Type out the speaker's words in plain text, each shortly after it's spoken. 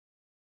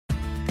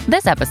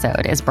This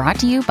episode is brought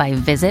to you by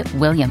Visit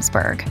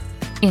Williamsburg.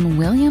 In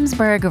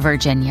Williamsburg,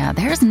 Virginia,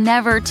 there's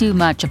never too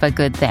much of a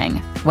good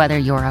thing. Whether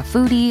you're a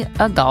foodie,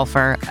 a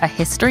golfer, a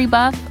history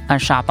buff, a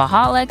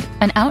shopaholic,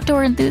 an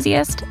outdoor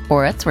enthusiast,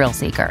 or a thrill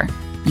seeker,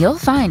 you'll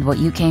find what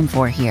you came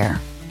for here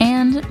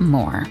and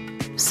more.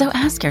 So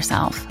ask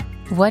yourself,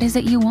 what is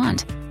it you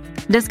want?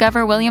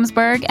 Discover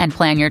Williamsburg and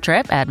plan your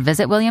trip at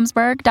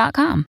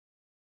visitwilliamsburg.com.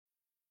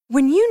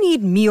 When you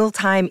need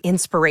mealtime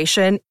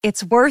inspiration,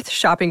 it's worth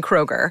shopping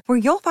Kroger, where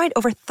you'll find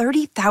over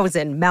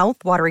 30,000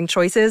 mouth-watering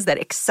choices that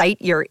excite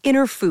your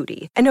inner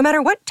foodie. And no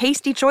matter what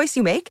tasty choice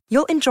you make,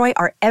 you'll enjoy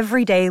our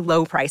everyday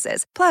low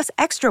prices, plus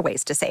extra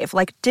ways to save,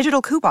 like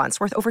digital coupons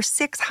worth over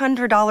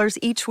 $600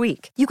 each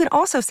week. You can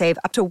also save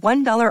up to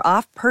 $1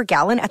 off per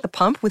gallon at the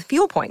pump with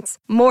fuel points.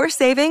 More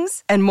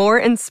savings and more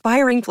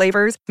inspiring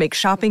flavors make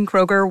shopping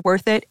Kroger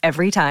worth it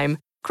every time.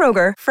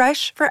 Kroger,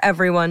 fresh for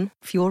everyone.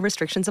 Fuel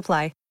restrictions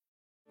apply.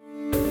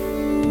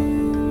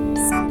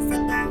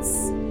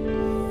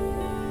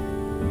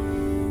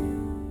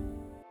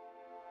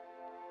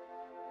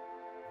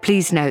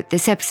 Please note,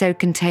 this episode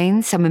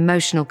contains some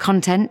emotional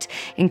content,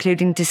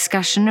 including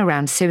discussion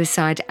around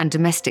suicide and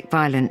domestic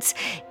violence.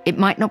 It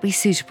might not be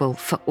suitable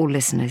for all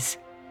listeners.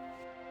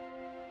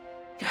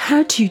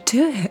 How do you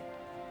do it?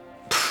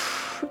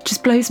 It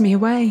just blows me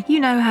away.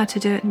 You know how to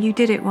do it, and you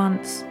did it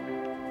once.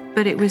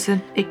 But it was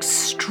an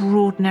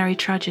extraordinary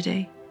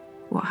tragedy,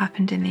 what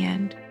happened in the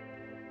end.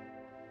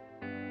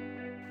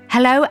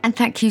 Hello, and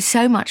thank you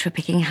so much for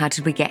picking How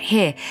Did We Get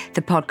Here,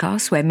 the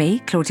podcast where me,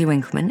 Claudia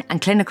Winkleman,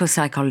 and clinical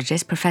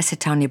psychologist Professor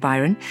Tanya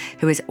Byron,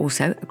 who is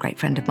also a great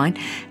friend of mine,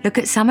 look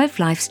at some of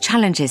life's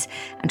challenges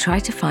and try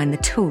to find the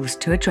tools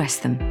to address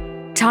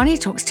them. Tanya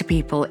talks to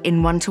people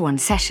in one-to-one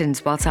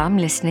sessions whilst I'm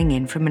listening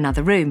in from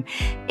another room.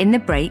 In the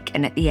break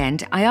and at the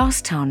end, I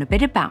asked Tanya a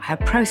bit about her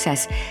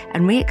process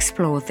and we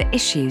explore the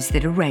issues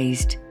that are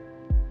raised.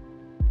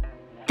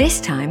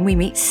 This time we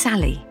meet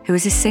Sally, who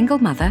is a single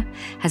mother,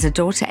 has a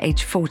daughter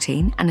aged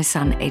 14 and a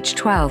son aged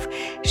 12.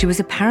 She was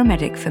a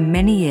paramedic for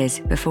many years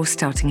before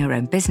starting her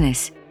own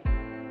business.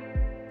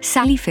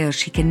 Sally feels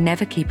she can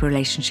never keep a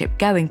relationship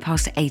going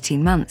past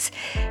 18 months.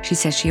 She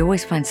says she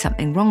always finds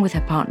something wrong with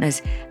her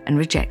partners and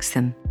rejects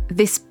them.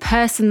 This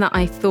person that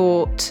I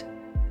thought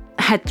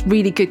had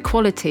really good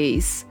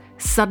qualities,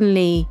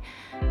 suddenly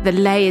the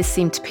layers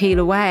seem to peel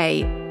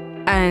away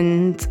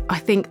and I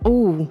think,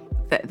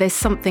 there's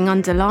something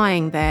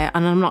underlying there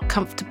and I'm not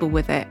comfortable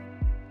with it.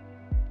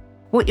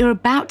 What you're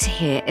about to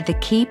hear are the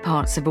key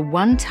parts of a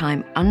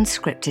one-time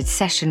unscripted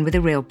session with a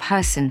real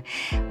person.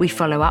 We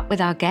follow up with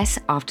our guests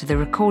after the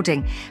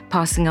recording,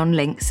 passing on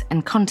links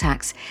and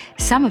contacts,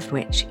 some of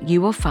which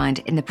you will find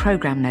in the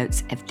programme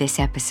notes of this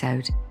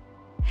episode.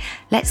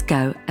 Let's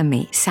go and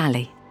meet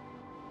Sally.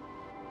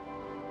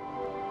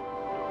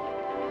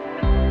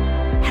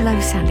 Hello,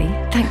 Sally.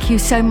 Thank you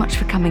so much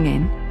for coming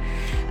in.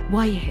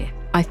 Why are you here?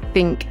 I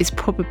think it's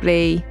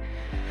probably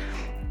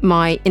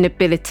my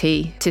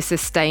inability to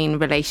sustain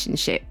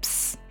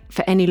relationships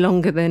for any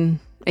longer than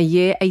a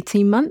year,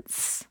 18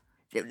 months.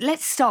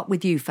 Let's start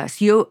with you first.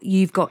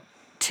 You've got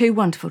two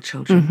wonderful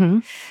children. Mm-hmm.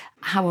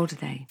 How old are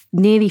they?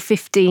 Nearly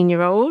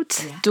 15-year-old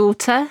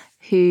daughter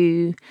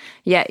who,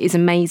 is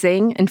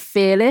amazing and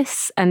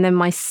fearless. And then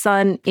my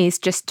son is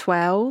just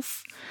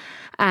 12.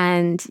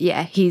 And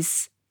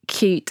he's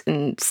cute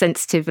and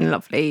sensitive and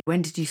lovely.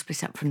 When did you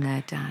split up from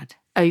their dad?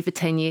 Over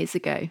 10 years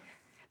ago.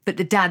 But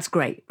the dad's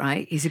great,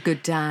 right? He's a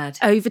good dad.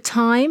 Over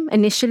time,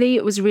 initially,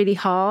 it was really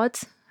hard.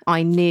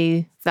 I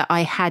knew that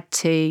I had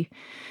to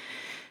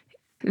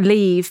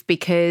leave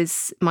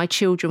because my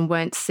children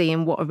weren't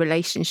seeing what a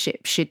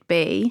relationship should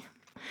be.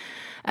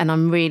 And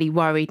I'm really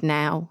worried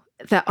now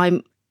that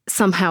I'm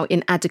somehow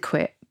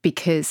inadequate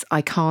because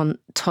I can't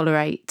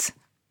tolerate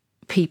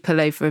people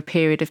over a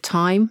period of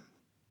time.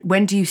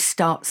 When do you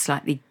start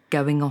slightly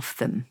going off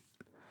them?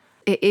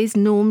 It is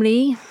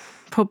normally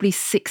probably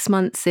 6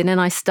 months in and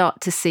I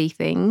start to see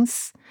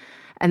things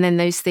and then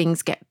those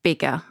things get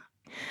bigger.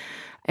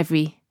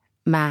 Every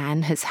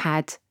man has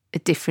had a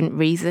different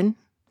reason.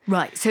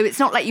 Right, so it's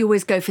not like you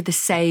always go for the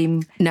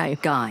same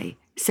guy.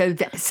 So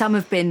some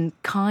have been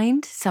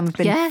kind, some have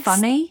been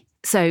funny.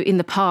 So in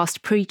the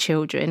past,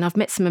 pre-children, I've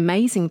met some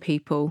amazing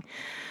people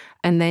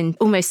and then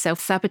almost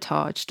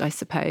self-sabotaged, I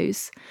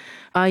suppose.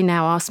 I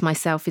now ask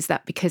myself, is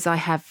that because I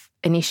have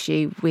an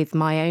issue with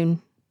my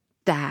own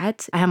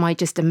dad? Am I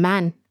just a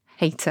man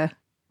hater?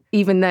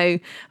 Even though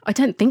I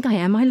don't think I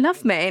am, I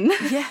love men.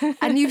 Yeah,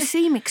 and you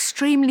seem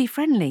extremely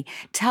friendly.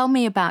 Tell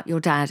me about your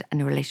dad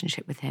and your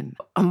relationship with him.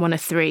 I'm one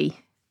of three,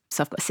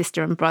 so I've got a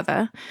sister and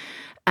brother.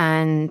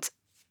 And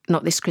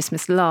not this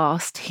Christmas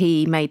last,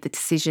 he made the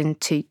decision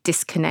to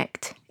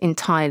disconnect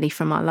entirely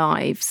from our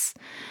lives.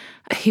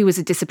 He was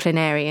a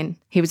disciplinarian,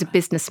 he was a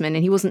businessman,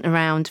 and he wasn't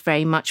around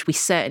very much. We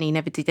certainly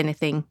never did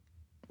anything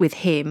with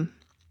him.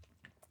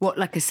 What,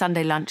 like a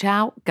Sunday lunch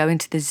out, going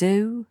to the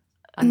zoo?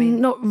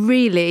 Not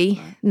really,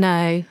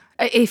 no.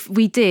 If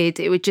we did,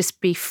 it would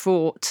just be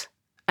fraught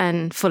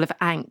and full of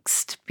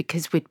angst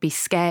because we'd be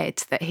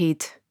scared that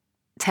he'd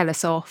tell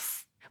us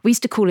off. We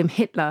used to call him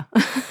Hitler.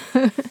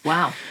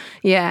 Wow.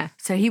 Yeah.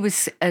 So he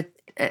was a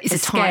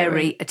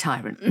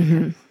tyrant.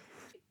 Mm-hmm.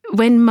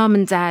 When Mum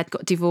and Dad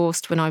got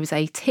divorced when I was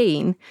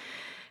 18,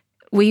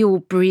 we all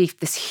breathed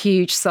this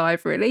huge sigh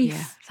of relief.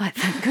 Yeah. It's like,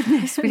 thank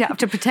goodness, we don't have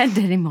to pretend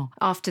anymore.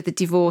 After the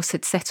divorce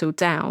had settled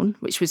down,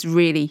 which was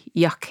really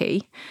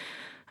yucky,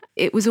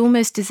 it was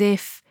almost as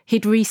if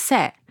he'd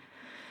reset.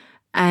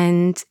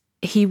 And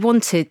he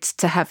wanted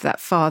to have that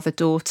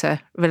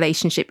father-daughter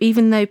relationship,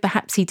 even though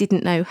perhaps he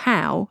didn't know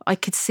how. I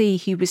could see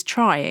he was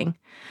trying.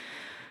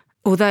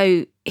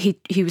 Although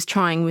he was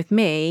trying with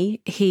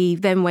me, he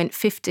then went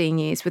 15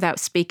 years without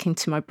speaking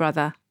to my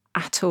brother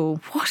at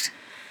all. What?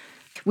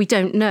 We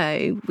don't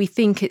know. We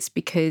think it's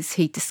because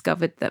he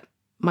discovered that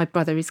my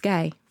brother is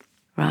gay.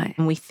 Right.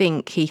 And we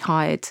think he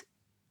hired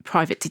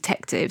private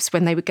detectives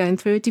when they were going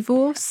through a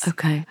divorce.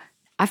 Okay.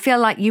 I feel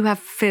like you have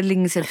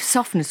feelings of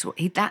softness.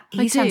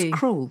 He sounds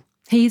cruel.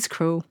 He's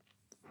cruel,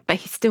 but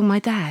he's still my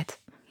dad.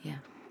 Yeah.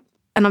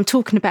 And I'm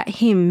talking about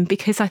him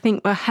because I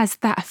think, well, has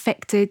that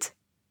affected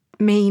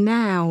me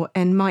now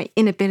and my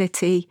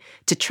inability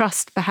to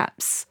trust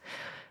perhaps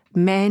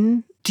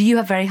men? Do you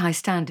have very high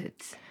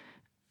standards?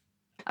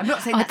 I'm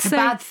not saying that's a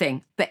bad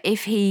thing, but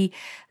if he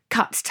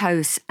cuts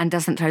toast and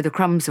doesn't throw the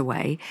crumbs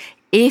away,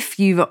 if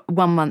you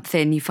 1 month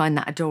in, you find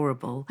that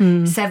adorable,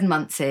 7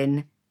 months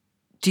in,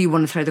 do you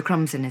want to throw the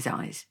crumbs in his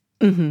eyes?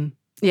 Mm-hmm.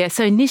 Yeah,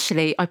 so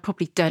initially I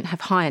probably don't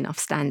have high enough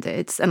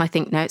standards. And I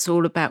think, no, it's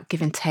all about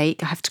give and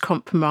take. I have to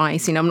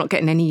compromise. I'm not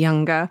getting any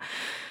younger.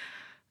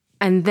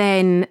 And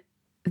then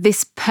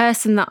this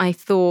person that I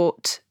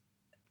thought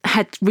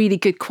had really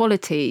good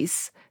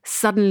qualities,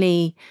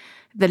 suddenly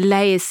the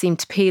layers seem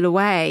to peel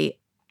away.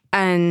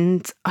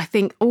 And I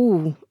think,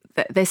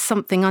 there's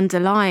something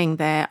underlying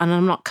there and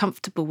I'm not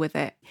comfortable with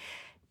it.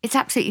 It's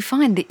absolutely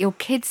fine that your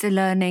kids are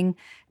learning,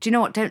 do you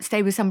know what, don't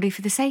stay with somebody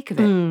for the sake of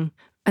it.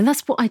 And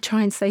that's what I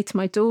try and say to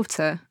my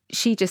daughter.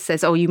 She just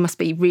says, you must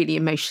be really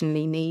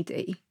emotionally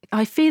needy.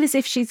 I feel as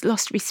if she's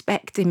lost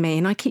respect in me.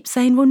 And I keep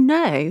saying, well,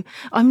 no,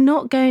 I'm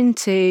not going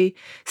to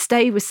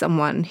stay with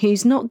someone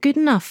who's not good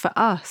enough for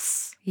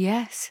us.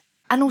 Yes.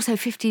 And also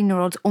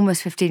 15-year-olds,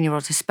 almost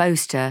 15-year-olds are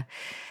supposed to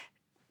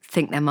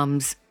think their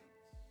mums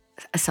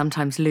are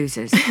sometimes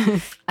losers.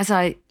 As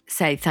I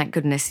say, thank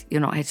goodness you're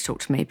not here to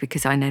talk to me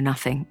because I know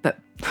nothing. But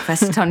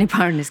Professor Tanya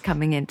Byron is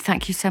coming in.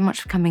 Thank you so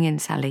much for coming in,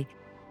 Sally.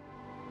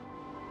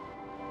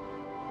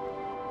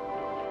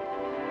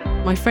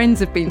 My friends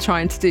have been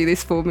trying to do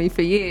this for me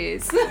for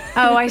years.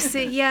 Oh, I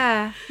see.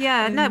 Yeah.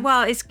 No,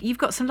 well, you've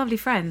got some lovely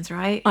friends,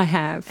 right? I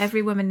have.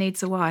 Every woman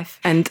needs a wife.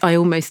 And I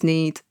almost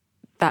need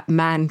that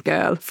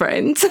man-girl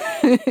friend.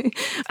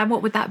 And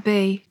what would that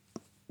be?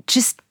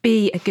 Just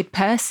be a good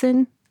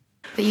person.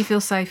 That you feel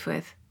safe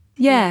with?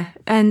 Yeah,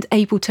 and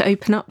able to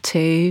open up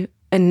to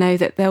and know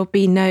that there'll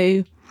be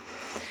no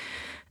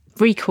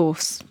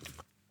recourse.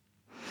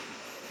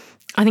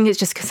 I think it's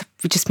just because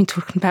we've just been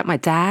talking about my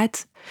dad.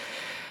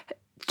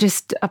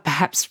 Just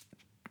perhaps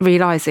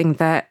realising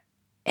that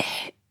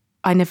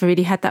I never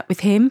really had that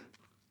with him.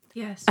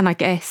 Yes. And I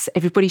guess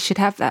everybody should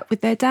have that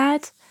with their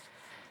dad.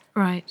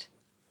 Right.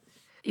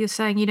 You're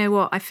saying, you know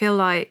what, I feel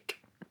like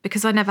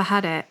because I never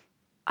had it,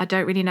 I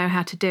don't really know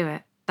how to do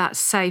it. That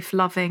safe,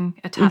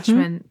 loving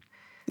attachment.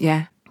 Mm-hmm.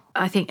 Yeah.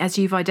 I think as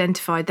you've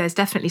identified, there's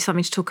definitely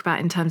something to talk about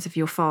in terms of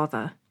your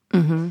father.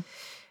 Mm-hmm.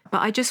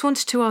 But I just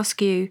wanted to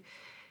ask you,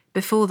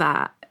 before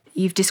that,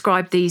 you've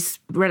described these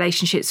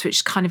relationships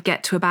which kind of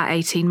get to about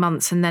 18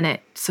 months and then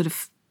it sort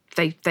of,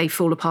 they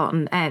fall apart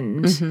and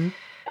end. Mm-hmm.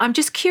 I'm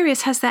just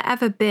curious, has there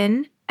ever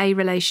been a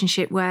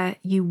relationship where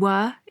you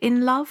were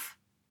in love?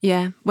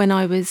 Yeah, when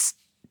I was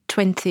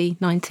 20.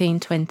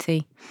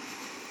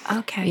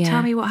 Okay, Yeah,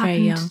 tell me what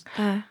very happened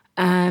young. there.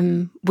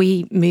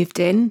 We moved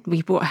in,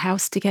 we bought a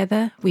house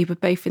together. We were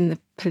both in the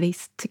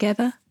police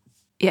together.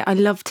 Yeah, I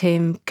loved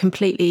him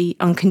completely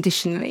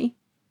unconditionally.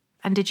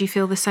 And did you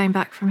feel the same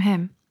back from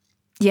him?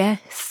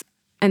 Yes.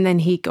 And then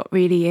he got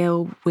really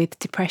ill with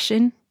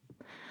depression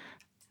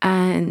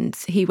and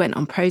he went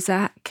on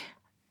Prozac.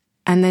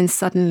 And then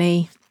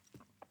suddenly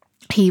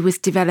he was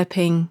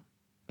developing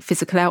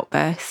physical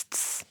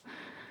outbursts.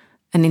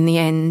 And in the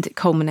end, it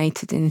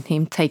culminated in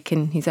him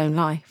taking his own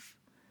life.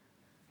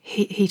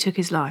 He took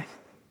his life?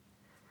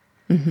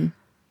 Mm-hmm.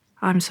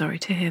 I'm sorry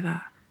to hear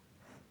that.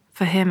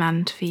 For him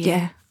and for you.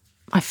 Yeah.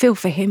 I feel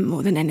for him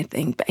more than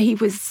anything, but he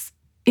was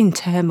in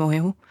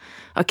turmoil.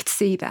 I could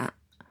see that.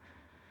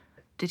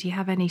 Did he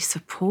have any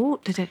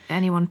support? Did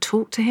anyone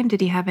talk to him?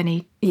 Did he have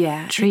any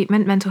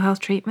treatment, mental health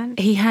treatment?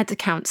 He had a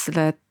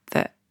counsellor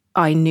that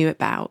I knew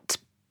about,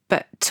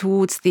 but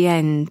towards the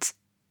end,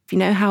 you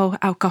know how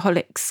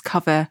alcoholics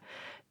cover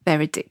their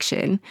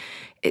addiction?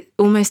 It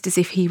almost as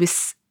if he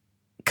was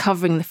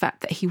covering the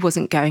fact that he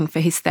wasn't going for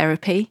his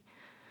therapy.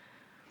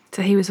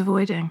 So he was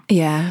avoiding?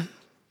 Yeah.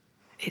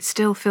 It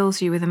still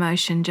fills you with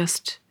emotion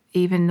just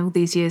even all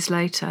these years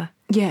later?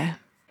 Yeah.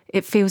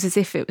 It feels as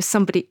if it was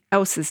somebody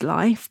else's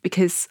life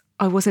because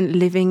I wasn't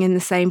living in the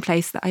same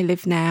place that I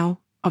live now.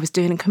 I was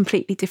doing a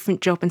completely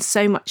different job and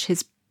so much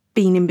has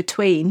been in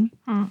between.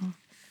 Mm.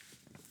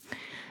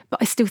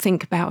 But I still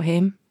think about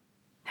him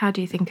How do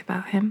you think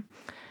about him?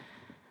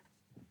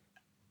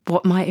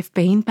 What might have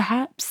been,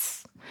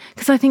 perhaps?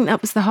 Because I think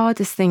that was the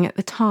hardest thing at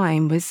the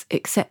time, was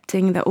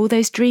accepting that all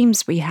those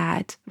dreams we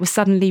had were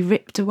suddenly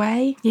ripped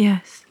away.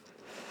 Yes.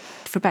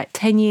 For about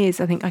 10 years,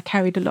 I think I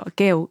carried a lot of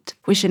guilt,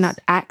 wishing I'd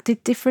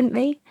acted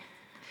differently.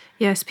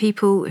 Yes,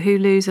 people who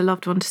lose a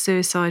loved one to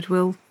suicide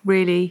will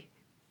really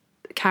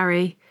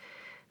carry,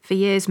 for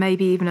years,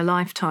 maybe even a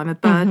lifetime, a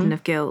burden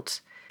of guilt.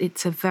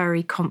 It's a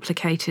very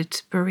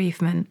complicated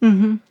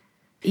bereavement.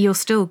 You're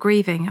still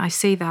grieving, I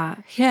see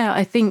that. Yeah,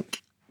 I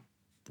think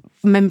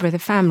a member of the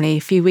family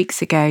a few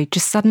weeks ago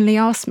just suddenly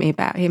asked me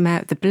about him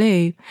out of the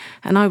blue.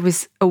 And I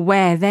was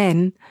aware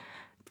then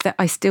that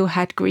I still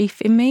had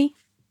grief in me.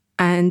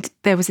 And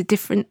there was a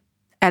different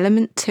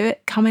element to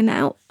it coming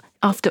out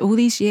after all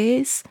these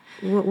years.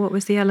 What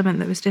was the element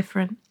that was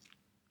different?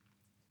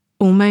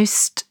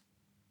 Almost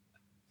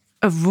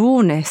a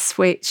rawness,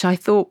 which I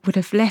thought would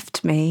have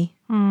left me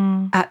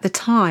at the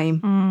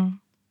time.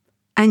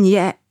 And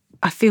yet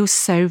I feel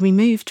so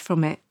removed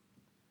from it.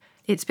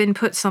 It's been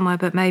put somewhere,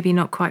 but maybe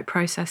not quite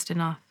processed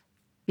enough.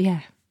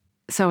 Yeah.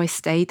 So I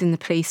stayed in the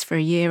police for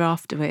a year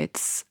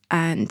afterwards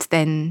and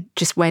then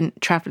just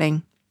went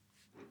travelling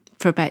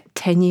for about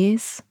 10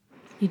 years.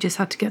 You just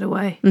had to get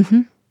away.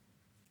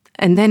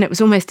 And then it was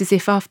almost as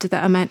if after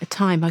that amount of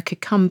time I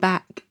could come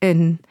back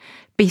and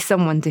be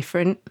someone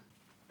different.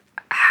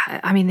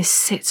 I mean, this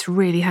sits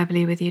really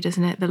heavily with you,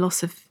 doesn't it? The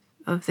loss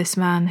of this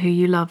man who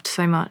you loved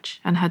so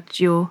much and had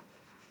your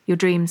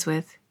dreams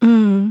with.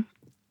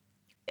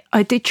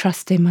 I did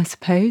trust him, I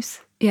suppose.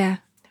 Yeah.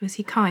 Was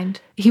he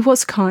kind? He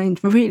was kind,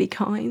 really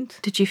kind.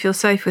 Did you feel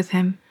safe with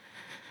him?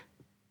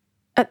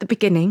 At the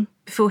beginning.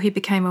 Before he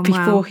became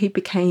unwell? Before he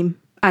became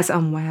as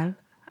unwell.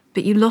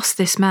 But you lost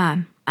this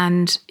man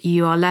and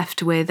you are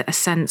left with a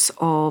sense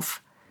of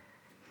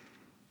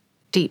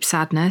deep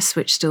sadness,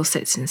 which still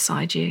sits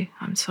inside you.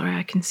 I'm sorry,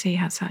 I can see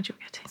how sad you're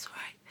getting. It's all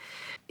right.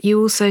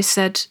 You also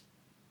said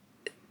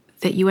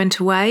that you went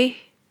away,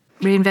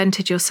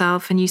 reinvented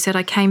yourself, and you said,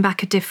 I came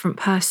back a different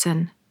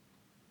person.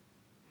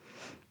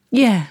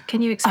 Yeah.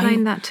 Can you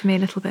explain that to me a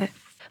little bit?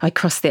 I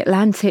crossed the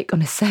Atlantic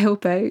on a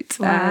sailboat.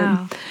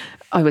 Wow.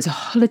 I was a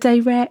holiday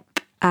rep.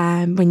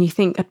 When you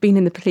think I'd been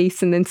in the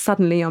police and then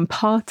suddenly I'm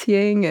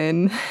partying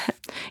and,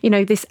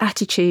 this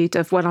attitude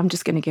of, well, I'm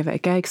just going to give it a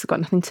go because I've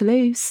got nothing to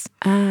lose.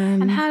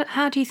 And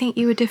how do you think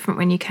you were different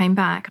when you came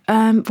back?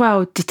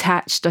 Well,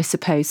 detached, I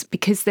suppose,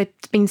 because there'd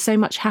been so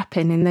much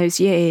happen in those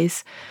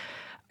years.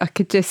 I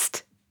could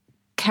just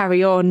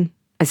carry on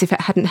as if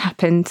it hadn't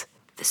happened.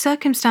 The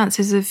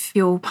circumstances of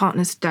your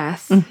partner's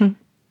death,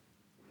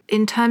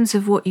 in terms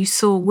of what you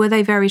saw, were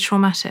they very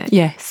traumatic?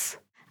 Yes.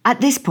 At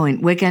this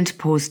point, we're going to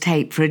pause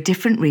tape for a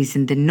different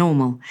reason than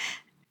normal.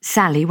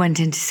 Sally went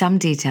into some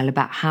detail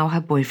about how her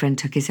boyfriend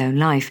took his own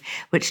life,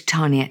 which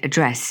Tanya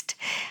addressed.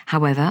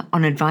 However,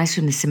 on advice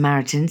from the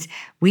Samaritans,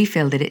 we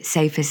feel that it's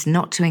safest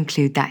not to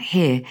include that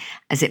here,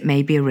 as it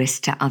may be a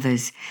risk to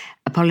others.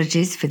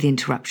 Apologies for the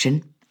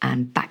interruption,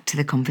 and back to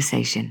the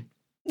conversation.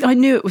 I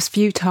knew it was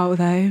futile,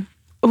 though,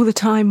 all the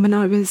time when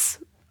I was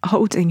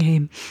holding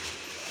him.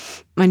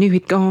 I knew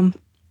he'd gone.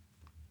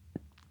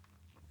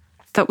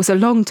 That was a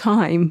long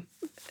time,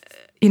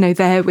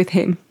 there with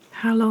him.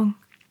 How long?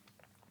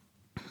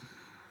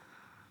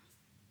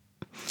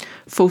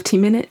 40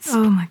 minutes.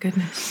 Oh, my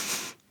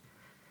goodness.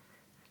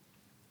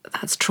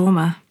 That's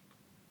trauma.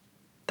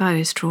 That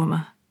is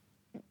trauma.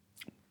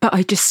 But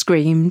I just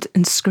screamed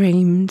and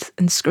screamed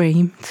and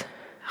screamed.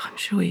 I'm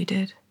sure you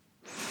did.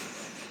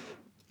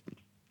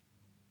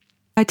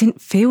 I didn't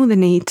feel the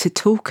need to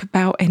talk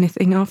about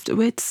anything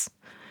afterwards.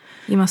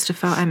 You must have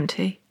felt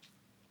empty.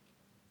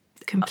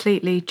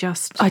 Completely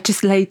just... I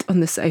just laid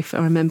on the sofa.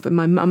 I remember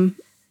my mum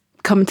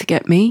coming to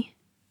get me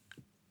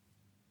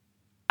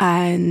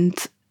and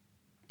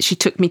she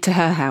took me to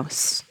her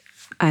house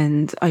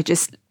and I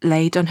just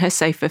laid on her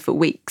sofa for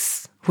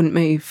weeks, wouldn't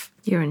move.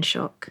 You're in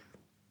shock.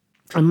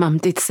 And Mum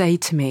did say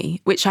to me,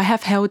 which I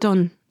have held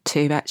on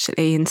to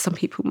actually, and some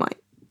people might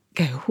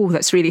go, oh,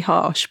 that's really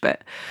harsh,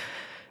 but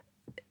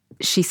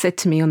she said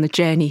to me on the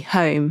journey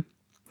home,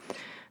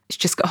 she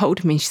just got hold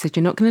of me and she said,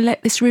 you're not going to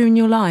let this ruin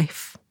your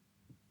life.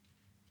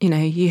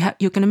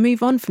 You're going to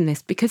move on from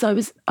this, because I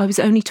was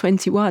only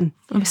 21.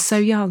 I was so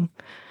young.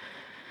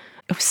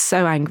 I was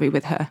so angry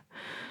with her.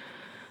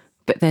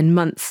 But then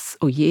months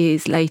or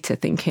years later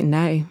thinking,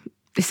 no,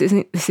 this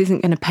isn't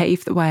going to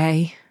pave the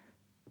way.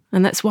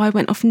 And that's why I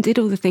went off and did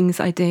all the things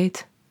I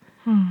did.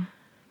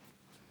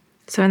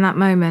 So in that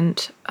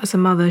moment, as a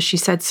mother, she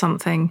said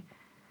something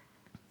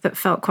that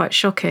felt quite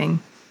shocking,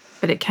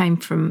 but it came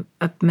from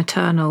a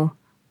maternal,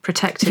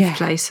 protective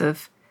place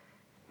of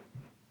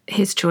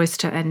his choice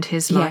to end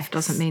his life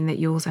doesn't mean that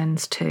yours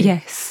ends too.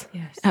 Yes,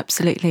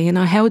 absolutely. And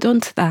I held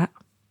on to that.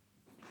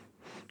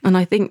 And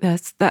I think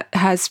that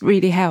has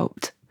really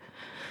helped.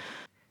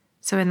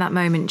 So in that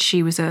moment,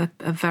 she was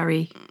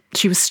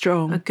she was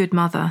strong. A good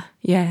mother.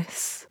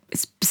 Yes.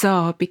 It's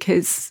bizarre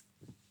because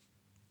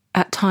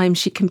at times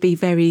she can be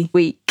very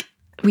weak.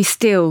 We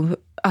still,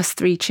 us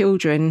 3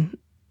 children,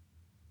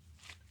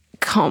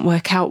 can't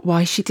work out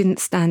why she didn't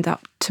stand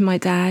up to my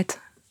dad.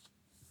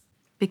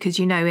 Because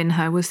you know in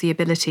her was the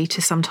ability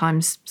to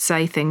sometimes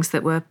say things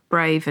that were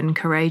brave and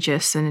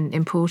courageous and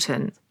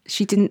important.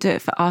 She didn't do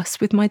it for us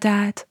with my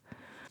dad,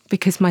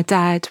 because my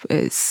dad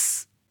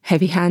was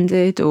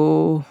heavy-handed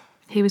or...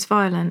 He was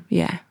violent?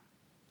 Yeah.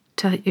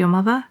 To your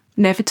mother?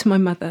 Never to my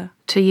mother.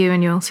 To you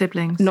and your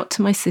siblings? Not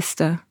to my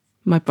sister,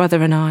 my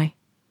brother and I.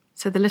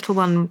 So the little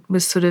one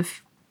was sort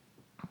of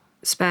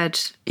spared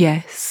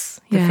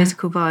Yes. the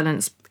physical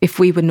violence. If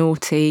we were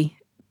naughty,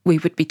 we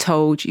would be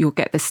told, you'll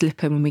get the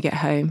slipper when we get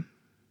home.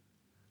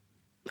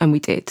 And we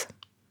did.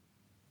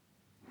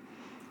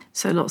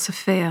 So lots of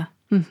fear.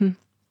 Mm-hmm.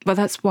 Well,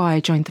 that's why I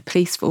joined the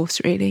police force,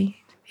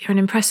 really. You're an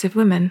impressive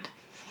woman.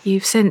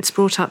 You've since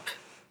brought up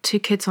 2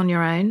 kids on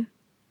your own.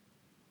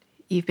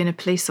 You've been a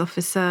police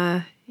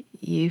officer.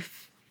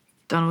 You've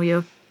done all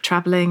your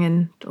travelling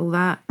and all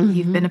that. Mm-hmm.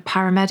 You've been a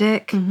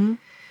paramedic. Mm-hmm.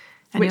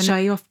 Which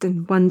I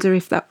often wonder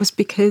if that was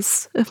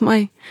because of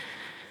my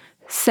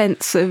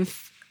sense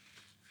of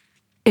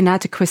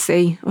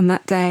inadequacy on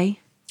that day.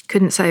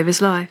 Couldn't save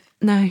his life?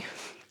 No.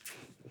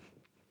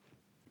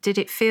 Did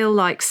it feel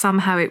like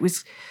somehow it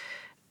was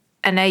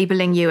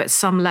enabling you at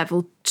some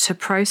level to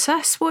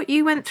process what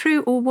you went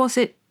through, or was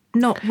it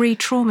not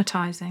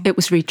re-traumatising? It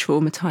was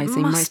re-traumatising.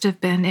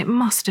 It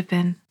must have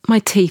been. My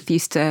teeth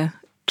used to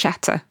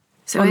chatter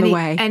on the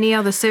way. Any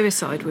other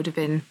suicide would have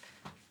been,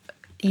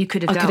 you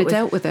could have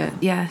dealt with it.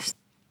 Yes.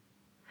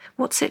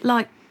 What's it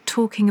like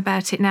talking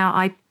about it now?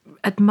 I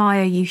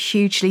admire you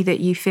hugely that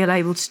you feel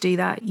able to do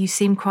that. You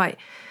seem quite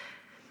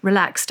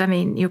relaxed. I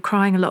mean, you're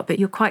crying a lot, but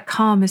you're quite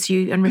calm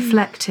and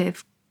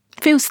reflective.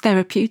 It feels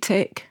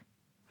therapeutic.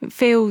 It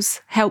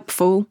feels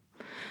helpful.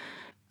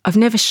 I've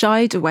never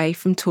shied away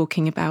from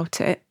talking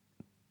about it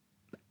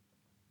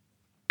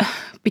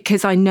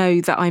because I know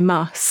that I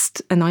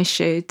must and I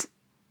should.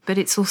 But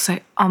it's also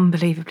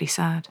unbelievably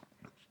sad.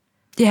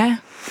 Yeah.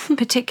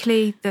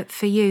 Particularly that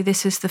for you,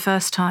 this is the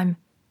first time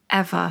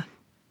ever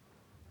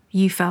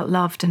you felt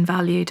loved and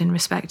valued and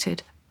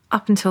respected,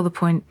 up until the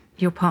point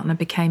your partner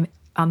became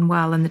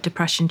unwell and the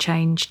depression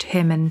changed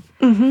him,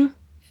 and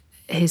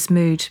his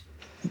mood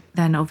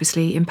then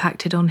obviously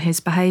impacted on his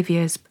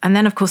behaviours. And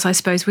then, of course, I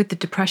suppose with the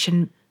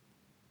depression,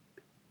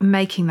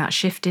 making that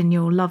shift in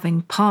your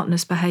loving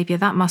partner's behaviour,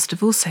 that must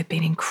have also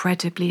been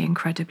incredibly,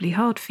 incredibly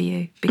hard for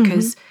you,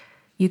 because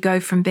you go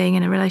from being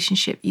in a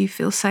relationship you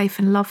feel safe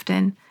and loved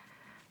in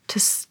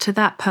to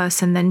that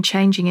person then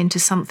changing into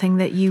something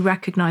that you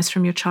recognise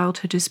from your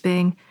childhood as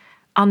being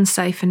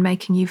unsafe and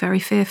making you very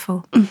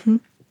fearful. Mm-hmm.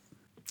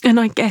 And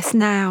I guess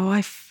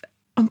now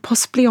I'm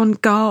possibly on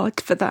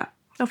guard for that.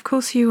 Of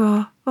course you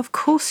are. Of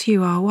course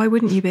you are. Why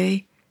wouldn't you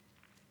be?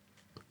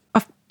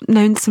 I've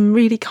known some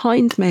really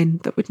kind men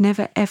that would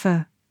never,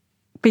 ever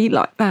be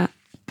like that.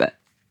 But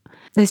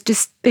there's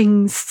just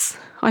things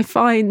I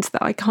find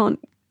that I can't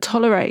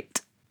tolerate.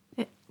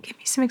 Give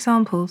me some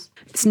examples.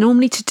 It's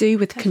normally to do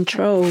with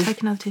control.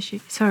 Take another tissue.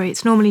 Sorry,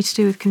 it's normally to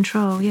do with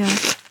control, yeah.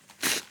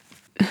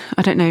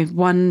 I don't know,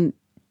 one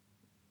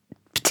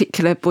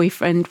particular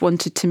boyfriend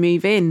wanted to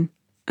move in,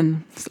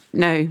 and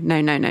no,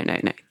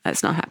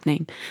 that's not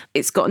happening.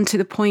 It's gotten to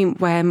the point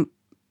where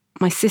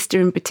my sister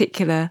in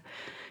particular,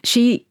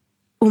 she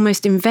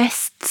almost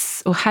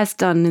invests, or has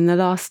done in the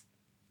last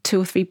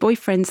 2 or 3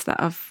 boyfriends that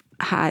I've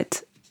had.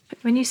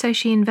 When you say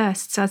she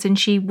invests, as in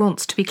she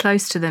wants to be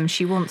close to them,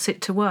 she wants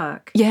it to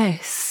work?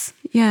 Yes,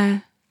 yeah.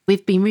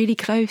 We've been really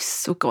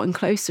close, or gotten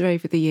closer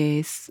over the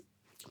years.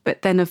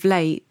 But then of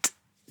late,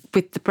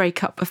 with the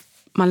breakup of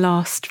my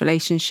last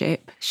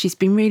relationship, she's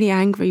been really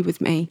angry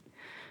with me,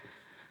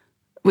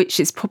 which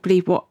is probably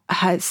what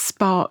has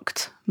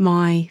sparked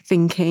my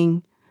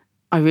thinking,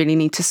 I really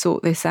need to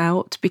sort this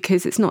out,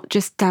 because it's not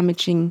just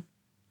damaging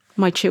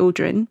my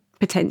children,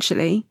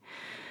 potentially.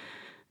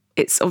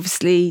 It's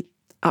obviously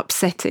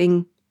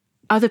upsetting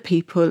other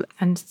people.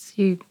 And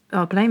you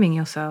are blaming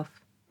yourself.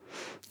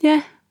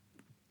 Yeah.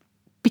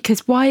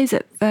 Because why is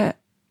it that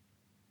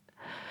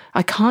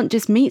I can't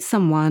just meet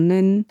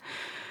someone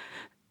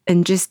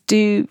and just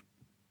do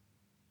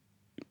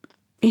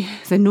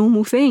the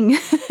normal thing?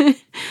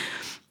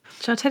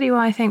 Shall I tell you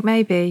why I think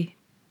maybe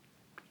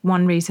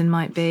one reason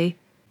might be,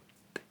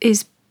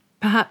 is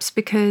perhaps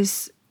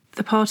because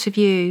the part of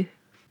you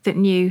that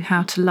knew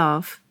how to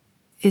love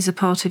is a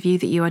part of you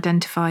that you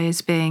identify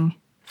as being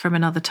from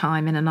another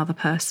time in another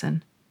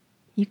person.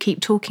 You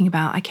keep talking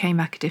about, I came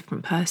back a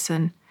different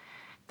person.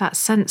 That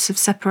sense of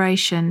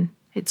separation,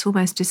 it's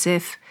almost as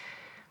if,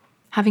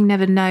 having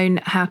never known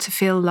how to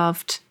feel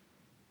loved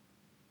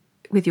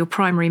with your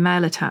primary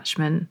male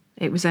attachment,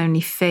 it was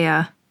only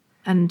fear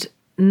and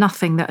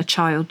nothing that a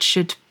child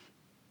should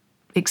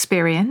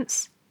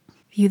experience.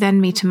 You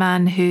then meet a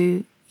man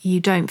who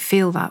you don't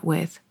feel that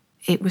with.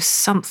 It was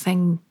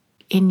something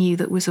in you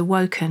that was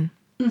awoken.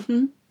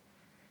 Mm-hmm.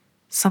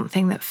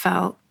 Something that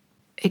felt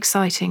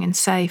exciting and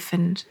safe,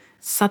 and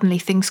suddenly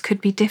things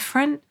could be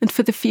different. And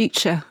for the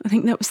future, I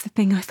think that was the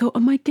thing. I thought, oh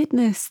my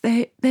goodness,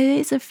 there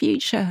is a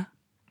future.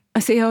 I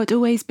see I'd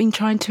always been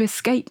trying to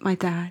escape my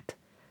dad.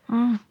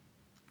 Mm.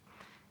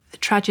 the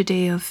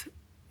tragedy of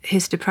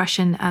his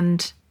depression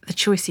and the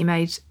choice he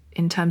made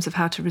in terms of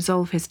how to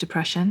resolve his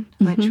depression,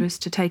 which was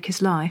to take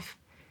his life,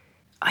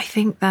 I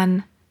think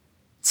then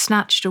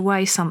snatched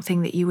away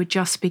something that you were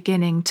just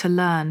beginning to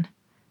learn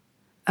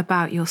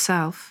about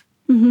yourself.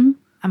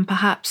 And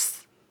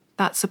perhaps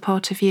that's a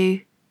part of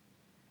you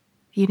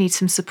need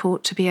some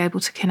support to be able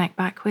to connect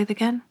back with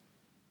again.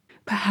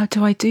 But how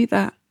do I do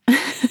that?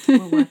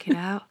 We'll work it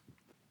out.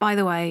 By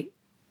the way,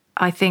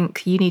 I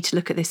think you need to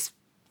look at this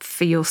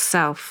for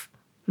yourself,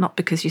 not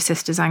because your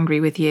sister's angry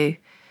with you.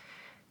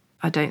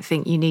 I don't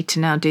think you need to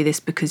now do this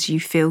because you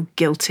feel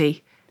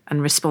guilty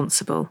and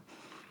responsible.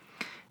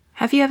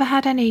 Have you ever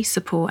had any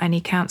support,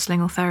 any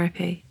counselling or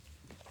therapy?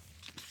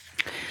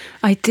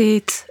 I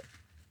did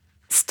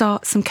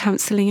start some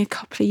counselling a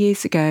couple of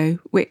years ago,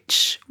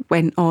 which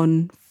went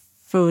on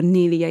for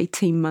nearly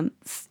 18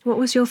 months. What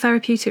was your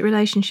therapeutic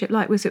relationship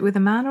like? Was it with a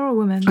man or a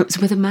woman? It was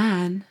with a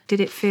man. Did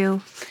it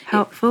feel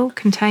helpful,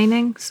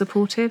 containing,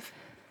 supportive?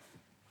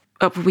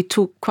 We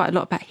talked quite a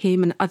lot about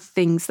him and other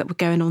things that were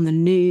going on in the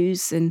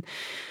news. And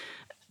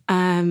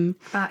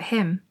about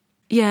him?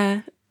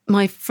 Yeah.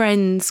 My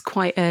friends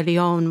quite early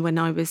on, when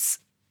I was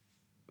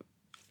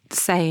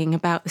saying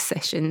about the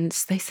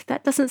sessions, they said,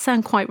 that doesn't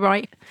sound quite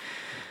right.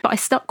 But I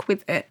stuck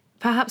with it.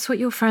 Perhaps what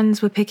your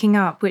friends were picking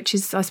up, which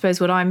is, I suppose,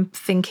 what I'm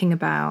thinking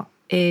about,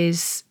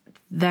 is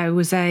there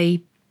was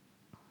a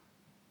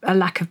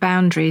lack of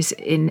boundaries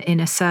in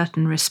a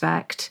certain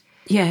respect.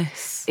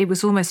 Yes. It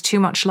was almost too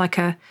much like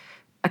a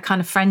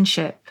kind of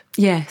friendship.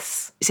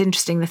 Yes. It's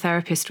interesting the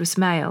therapist was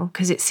male,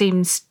 because it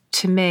seems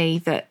to me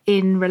that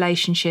in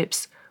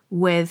relationships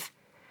with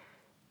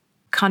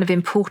kind of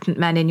important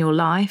men in your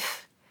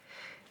life,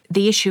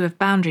 the issue of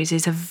boundaries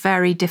is a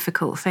very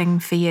difficult thing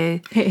for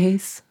you. It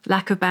is.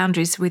 Lack of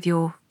boundaries with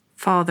your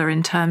father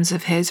in terms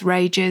of his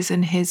rages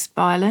and his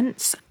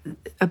violence.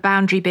 A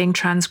boundary being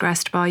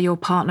transgressed by your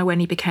partner when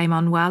he became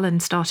unwell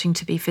and starting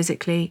to be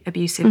physically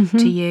abusive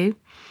to you.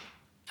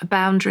 A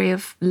boundary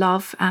of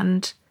love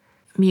and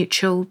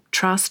mutual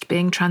trust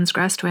being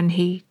transgressed when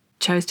he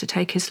chose to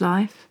take his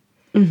life.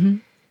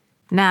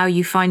 Now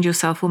you find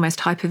yourself almost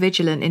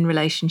hypervigilant in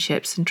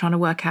relationships and trying to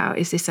work out,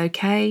 is this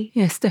okay?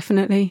 Yes,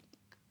 definitely.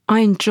 I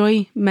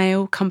enjoy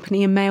male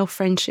company and male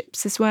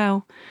friendships as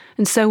well.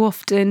 And so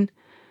often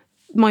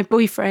my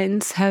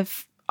boyfriends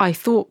have, I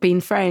thought,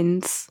 been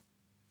friends,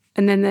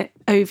 and then it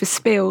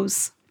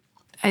overspills.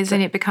 As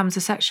in it becomes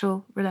a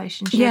sexual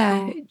relationship?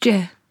 Yeah,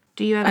 yeah.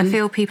 Do you ever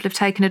feel people have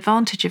taken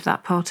advantage of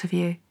that part of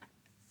you?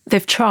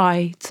 They've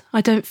tried.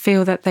 I don't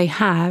feel that they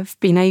have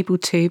been able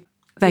to.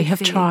 They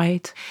have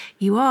tried.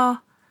 You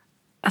are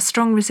a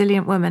strong,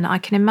 resilient woman. I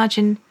can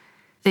imagine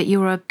that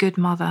you're a good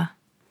mother.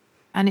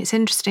 And it's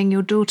interesting,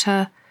 your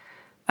daughter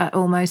at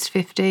almost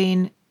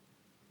 15,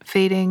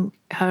 feeding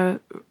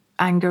her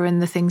anger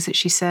and the things that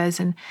she says,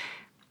 and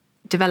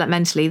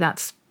developmentally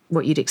that's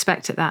what you'd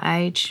expect at that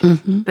age.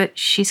 But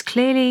she's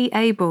clearly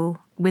able,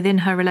 within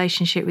her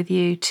relationship with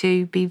you,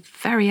 to be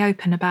very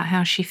open about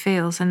how she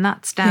feels, and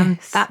that's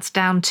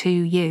down to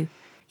you.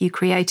 You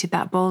created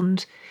that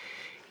bond.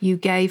 You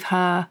gave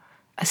her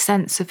a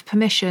sense of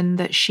permission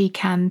that she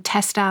can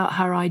test out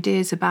her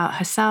ideas about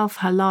herself,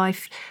 her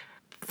life.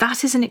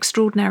 That is an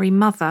extraordinary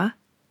mother.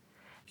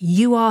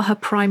 You are her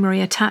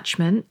primary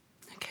attachment.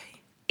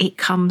 Okay. It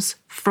comes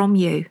from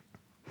you.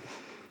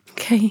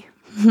 Okay.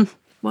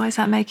 Why is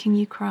that making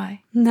you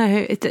cry?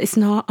 No, it's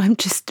not. I'm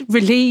just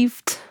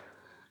relieved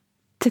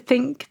to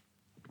think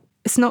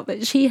it's not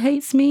that she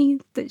hates me,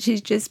 that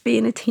she's just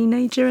being a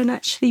teenager, and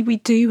actually we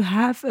do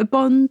have a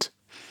bond.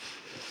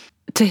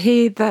 To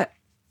hear that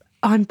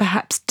I'm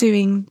perhaps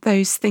doing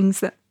those things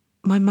that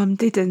my mum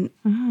didn't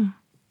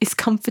is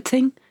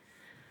comforting.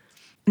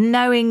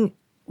 Knowing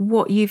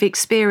what you've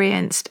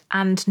experienced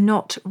and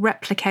not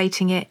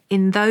replicating it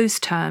in those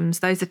terms,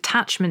 those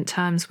attachment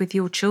terms with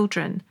your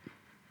children,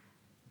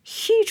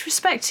 huge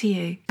respect to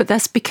you. But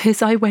that's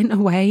because I went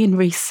away and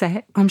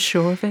reset, I'm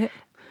sure of it.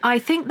 I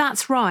think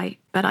that's right,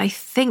 but I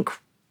think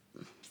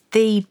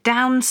the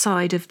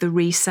downside of the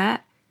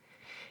reset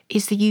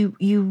is that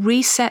you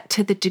reset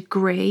to the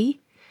degree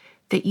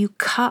that you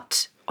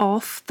cut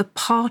off the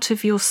part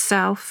of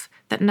yourself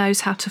that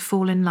knows how to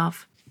fall in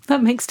love.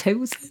 That makes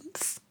total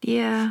sense.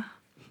 Yeah.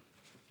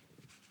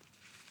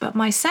 But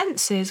my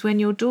sense is when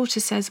your daughter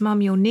says,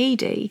 Mum, you're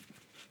needy,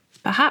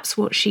 perhaps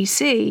what she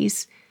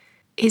sees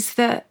is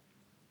that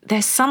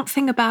there's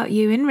something about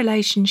you in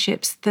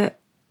relationships that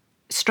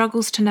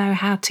struggles to know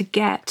how to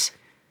get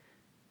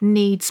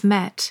needs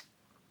met.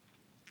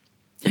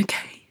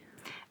 Okay.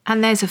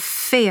 And there's a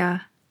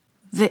fear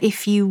that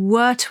if you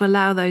were to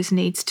allow those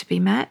needs to be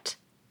met,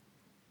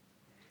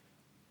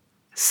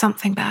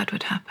 something bad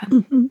would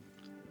happen.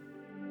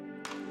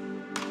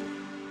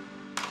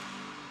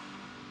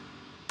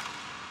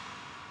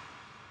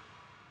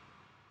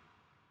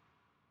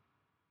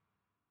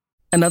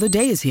 Another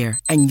day is here,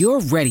 and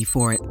you're ready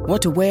for it.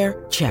 What to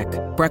wear? Check.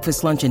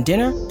 Breakfast, lunch, and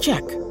dinner?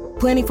 Check.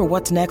 Planning for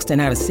what's next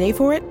and how to save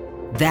for it?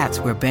 That's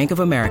where Bank of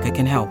America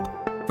can help.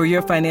 For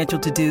your financial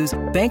to-dos,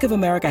 Bank of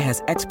America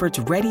has experts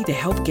ready to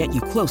help get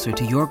you closer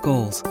to your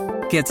goals.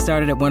 Get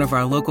started at one of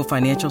our local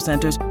financial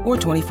centers or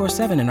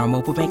 24/7 in our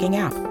mobile banking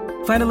app.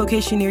 Find a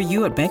location near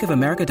you at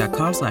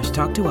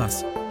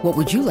bankofamerica.com/talktous. What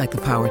would you like the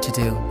power to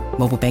do?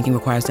 Mobile banking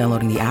requires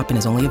downloading the app and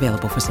is only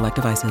available for select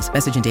devices.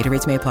 Message and data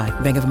rates may apply.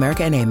 Bank of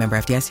America NA, member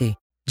FDIC.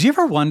 Do you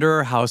ever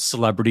wonder how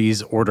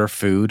celebrities order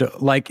food?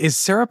 Like, is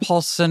Sarah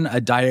Paulson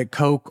a Diet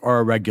Coke or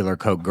a regular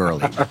Coke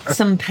girlie?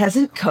 Some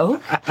peasant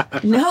Coke?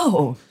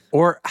 No.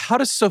 Or how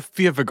does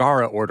Sofia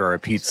Vergara order a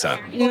pizza?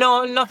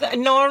 No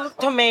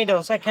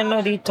tomatoes. I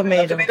cannot eat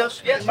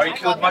tomatoes. Yes. Are you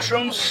cool with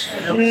mushrooms?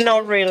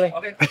 Not really.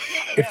 Okay.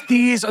 If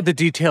these are the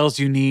details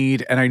you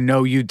need, and I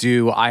know you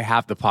do, I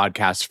have the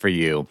podcast for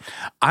you.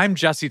 I'm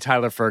Jesse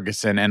Tyler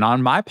Ferguson, and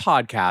on my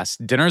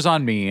podcast, Dinners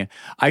on Me,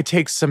 I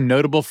take some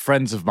notable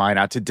friends of mine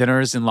out to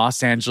dinners in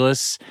Los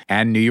Angeles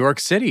and New York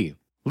City.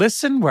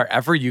 Listen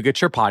wherever you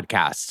get your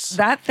podcasts.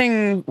 That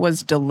thing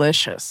was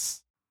delicious.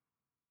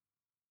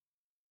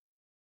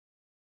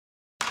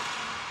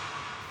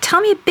 Tell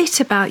me a bit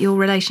about your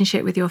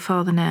relationship with your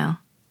father now.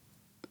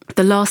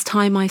 The last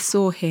time I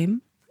saw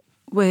him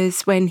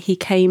was when he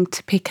came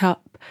to pick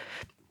up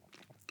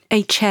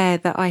a chair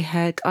that I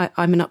had.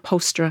 I'm an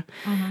upholsterer.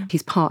 Mm-hmm.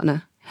 His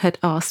partner had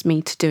asked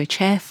me to do a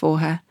chair for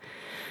her.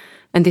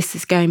 And this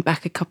is going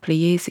back a couple of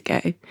years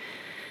ago.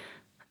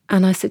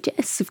 And I said,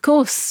 yes, of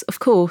course.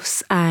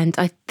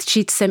 And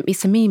she'd sent me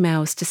some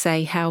emails to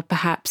say how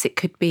perhaps it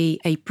could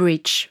be a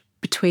bridge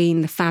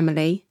between the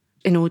family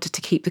in order to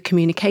keep the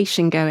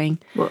communication going.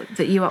 What,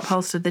 that you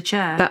upholstered the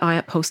chair? That I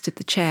upholstered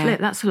the chair. Flip,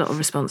 that's a lot of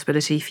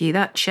responsibility for you.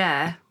 That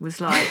chair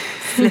was like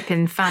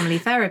flipping family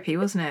therapy,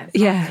 wasn't it?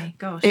 Yeah. Oh,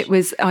 gosh. It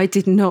was, I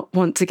did not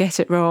want to get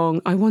it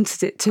wrong. I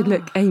wanted it to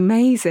look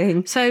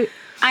amazing. So,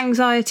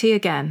 anxiety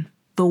again.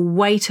 The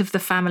weight of the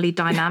family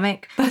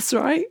dynamic. That's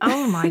right.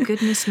 Oh my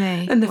goodness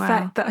me. And the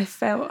fact that I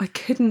felt I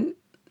couldn't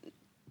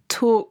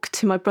talk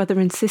to my brother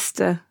and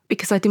sister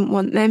because I didn't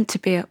want them to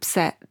be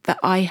upset that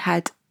I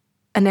had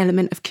an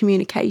element of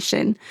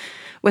communication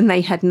when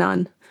they had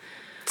none.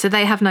 So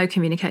they have no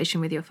communication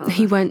with your father?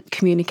 He won't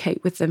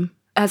communicate with them.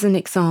 As an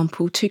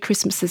example, 2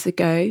 Christmases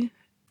ago,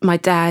 my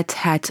dad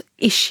had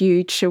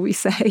issued, shall we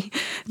say,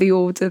 the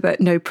order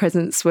that no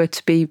presents were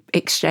to be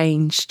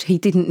exchanged. He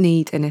didn't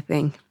need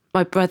anything.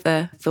 My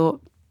brother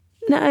thought,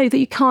 no, that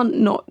you can't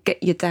not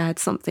get your dad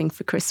something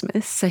for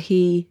Christmas. So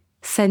he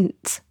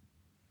sent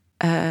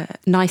a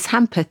nice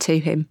hamper to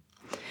him.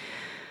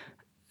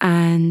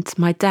 And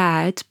my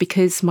dad,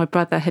 because my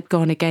brother had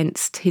gone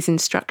against his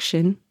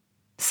instruction,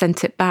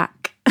 sent it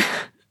back.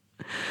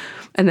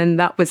 And then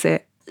that was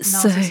it.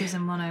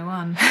 Narcissism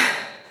 101.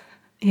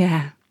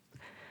 Yeah.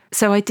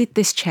 So I did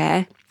this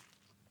chair.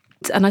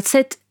 And I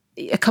said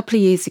a couple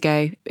of years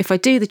ago, if I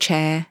do the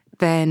chair,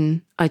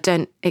 then I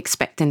don't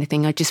expect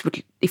anything. I just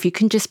would, if you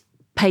can just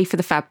pay for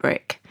the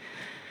fabric.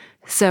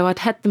 So I'd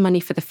had the money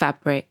for the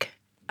fabric.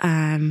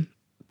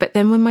 But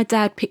then when my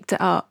dad picked it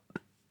up,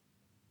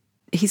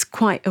 he's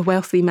quite a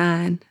wealthy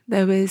man.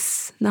 There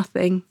was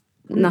nothing.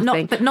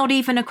 But not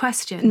even a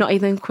question? Not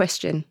even a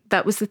question.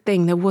 That was the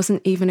thing. There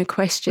wasn't even a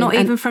question. Not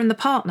even from the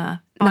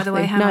partner? By nothing, the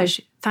way, how no.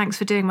 much? Thanks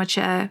for doing my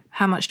chair.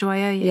 How much do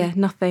I owe you? Yeah,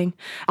 nothing.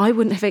 I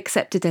wouldn't have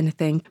accepted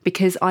anything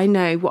because I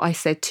know what I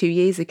said 2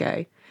 years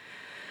ago.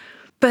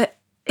 But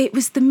it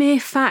was the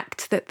mere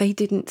fact that they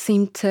didn't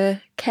seem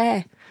to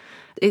care.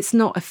 It's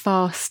not a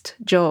fast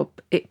job.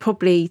 It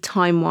probably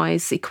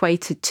time-wise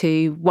equated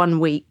to 1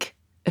 week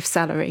of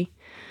salary.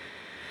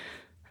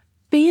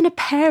 Being a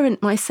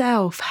parent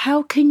myself,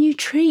 how can you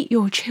treat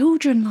your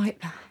children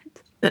like that?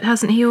 But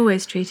hasn't he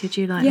always treated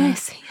you like that?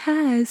 Yes, he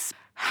has.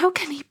 How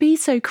can he be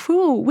so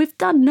cruel? We've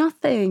done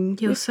nothing.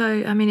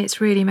 It's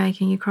really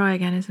making you cry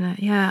again, isn't it?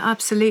 Yeah,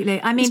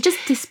 absolutely. I mean, it's just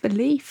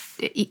disbelief.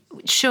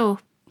 Sure,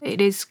 it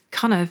is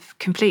kind of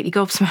completely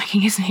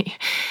gobsmacking, isn't it?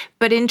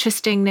 But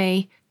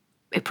interestingly,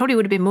 it probably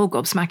would have been more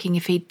gobsmacking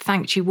if he'd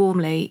thanked you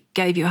warmly,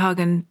 gave you a hug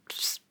and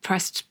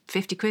pressed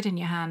 50 quid in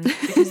your hand.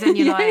 Because then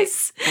you're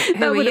yes, like,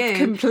 that would have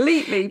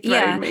completely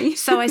thrown me.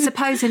 So I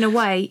suppose in a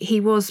way he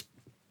was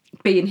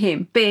being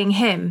him.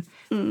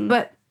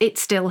 But it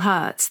still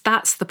hurts.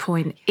 That's the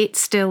point. It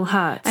still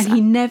hurts. And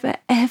he never,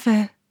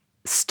 ever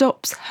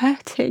stops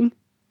hurting.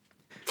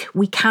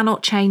 We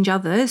cannot change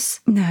others.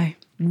 No.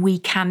 We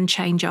can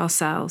change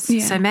ourselves.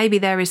 Yeah. So maybe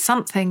there is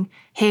something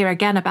here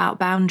again about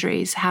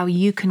boundaries, how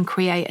you can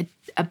create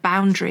a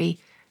boundary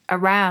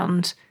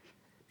around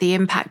the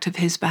impact of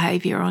his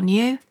behaviour on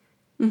you,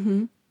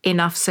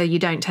 enough so you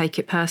don't take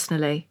it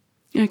personally.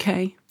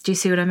 Okay. Do you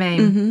see what I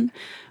mean?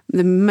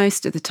 Mm-hmm.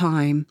 Most of the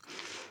time,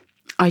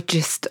 I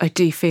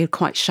do feel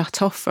quite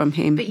shut off from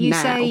him. But you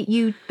say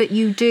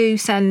you do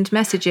send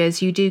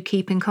messages, you do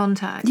keep in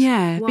contact.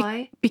 Yeah.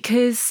 Why?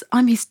 Because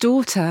I'm his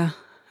daughter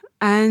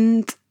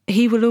and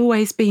he will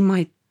always be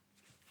my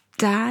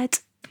dad.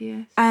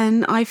 Yes.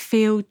 And I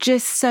feel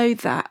just so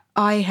that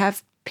I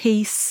have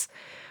peace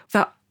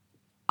that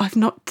I've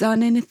not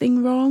done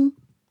anything wrong.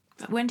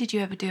 But when did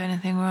you ever do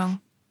anything wrong?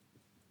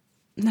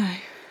 No.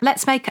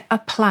 Let's make a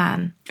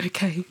plan.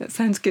 Okay, that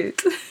sounds good.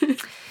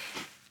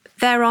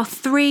 There are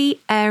 3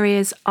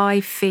 areas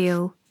I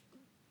feel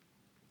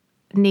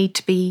need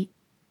to be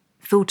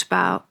thought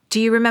about. Do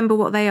you remember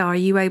what they are? Are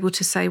you able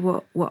to say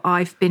what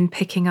I've been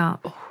picking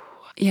up?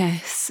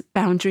 Yes,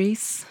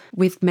 boundaries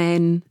with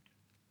men.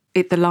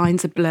 The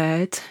lines are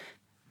blurred.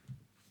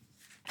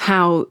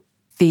 How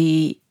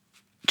the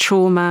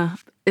trauma,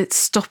 it's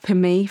stopping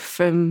me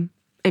from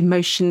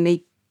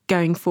emotionally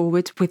going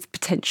forward with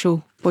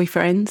potential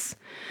boyfriends.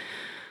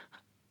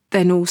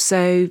 Then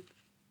also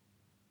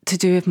to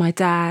do with my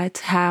dad,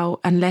 how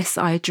unless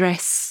I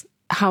address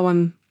how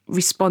I'm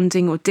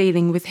responding or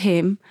dealing with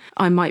him,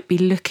 I might be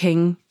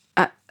looking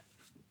at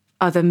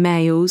other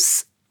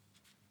males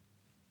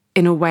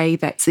in a way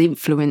that's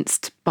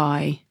influenced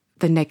by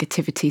the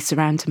negativity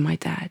surrounding my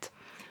dad.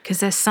 Because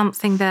there's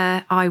something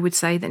there, I would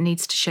say, that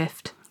needs to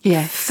shift.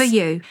 Yes. For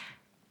you.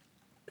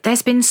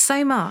 There's been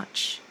so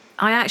much.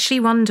 I actually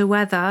wonder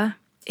whether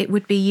it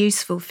would be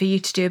useful for you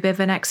to do a bit of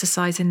an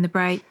exercise in the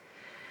break.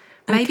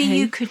 Maybe Okay.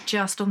 you could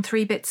just, on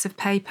 3 bits of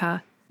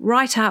paper,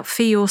 write out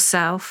for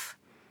yourself,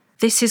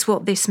 this is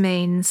what this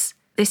means,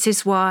 this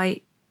is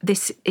why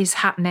this is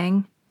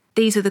happening.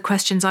 These are the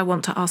questions I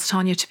want to ask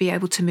Tanya to be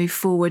able to move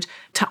forward,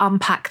 to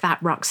unpack that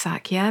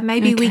rucksack, yeah?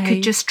 Maybe we Okay.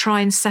 could just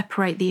try and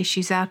separate the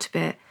issues out a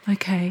bit.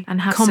 Okay.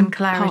 And have some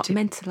clarity.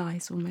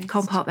 Compartmentalise almost.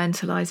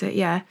 Compartmentalise it,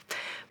 yeah.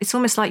 It's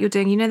almost like you're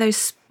doing, you know,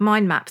 those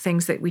mind map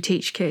things that we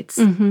teach kids,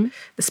 the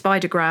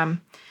spidergram.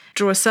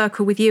 Draw a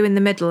circle with you in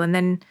the middle, and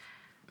then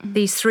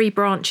these 3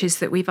 branches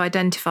that we've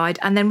identified,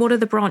 and then what are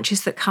the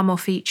branches that come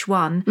off each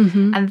one?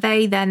 And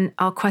they then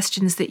are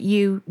questions that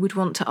you would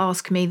want to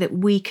ask me that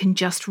we can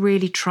just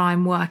really try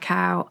and work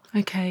out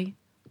Okay.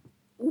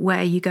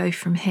 where you go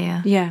from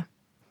here. Yeah.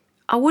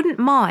 I wouldn't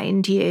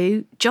mind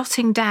you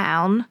jotting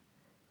down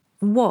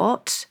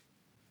what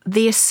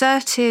the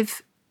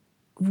assertive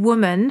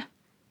woman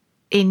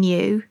in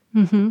you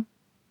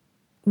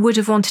would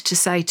have wanted to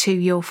say to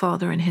your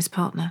father and his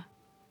partner.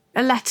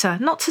 A letter,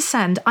 not to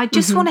send. I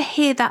just want to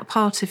hear that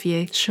part of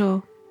you.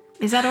 Sure.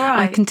 Is that all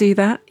right? I can do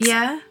that.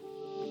 Yeah?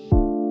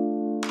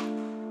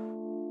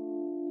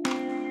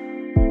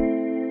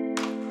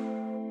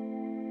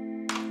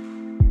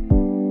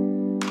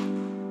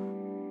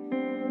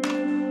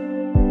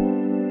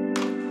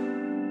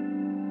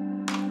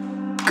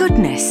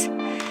 Goodness.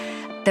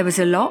 There was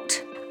a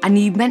lot. And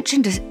you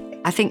mentioned,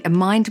 I think, a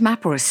mind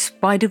map or a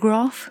spider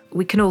graph.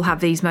 We can all have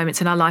these moments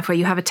in our life where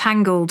you have a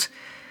tangled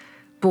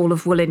ball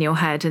of wool in your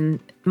head, and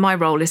my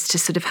role is to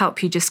sort of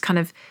help you just kind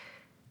of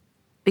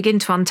begin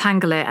to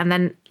untangle it and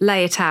then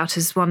lay it out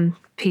as one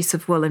piece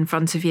of wool in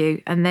front of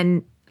you, and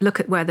then look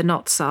at where the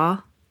knots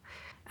are,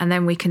 and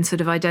then we can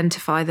sort of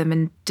identify them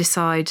and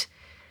decide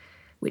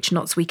which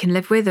knots we can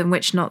live with and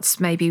which knots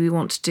maybe we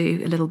want to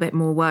do a little bit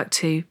more work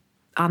to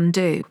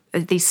undo.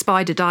 These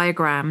spider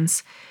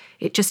diagrams,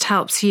 it just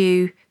helps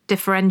you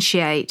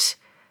differentiate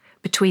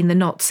between the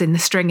knots in the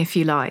string, if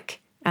you like,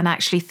 and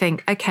actually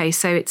think, okay,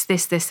 so it's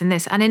this, this, and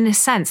this. And in a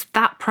sense,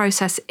 that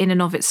process in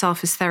and of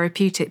itself is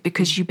therapeutic,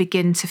 because you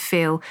begin to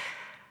feel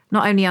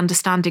not only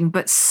understanding,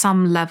 but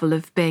some level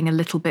of being a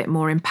little bit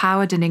more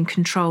empowered and in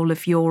control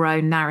of your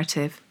own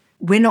narrative.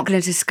 We're not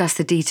going to discuss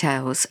the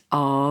details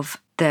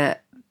of the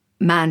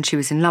man she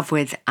was in love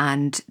with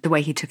and the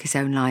way he took his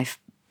own life,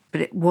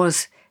 but it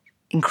was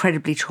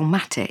incredibly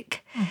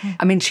traumatic.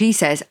 I mean, she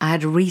says, I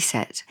had a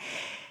reset.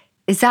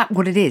 Is that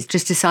what it is?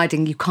 Just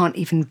deciding you can't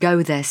even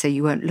go there so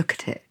you won't look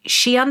at it?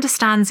 She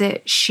understands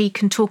it. She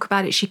can talk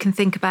about it. She can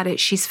think about it.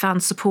 She's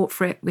found support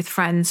for it with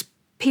friends.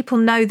 People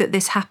know that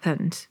this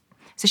happened.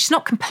 So she's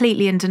not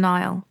completely in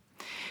denial.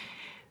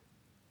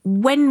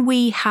 When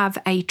we have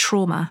a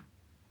trauma,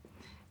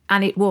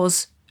 and it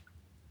was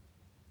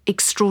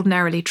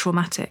extraordinarily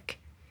traumatic,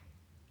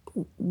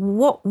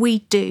 what we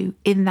do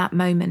in that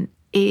moment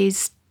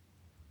is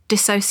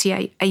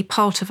dissociate a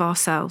part of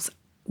ourselves.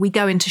 We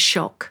go into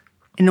shock.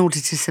 In order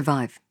to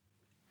survive.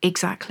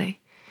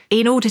 Exactly.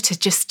 In order to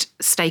just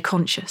stay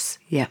conscious.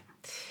 Yeah.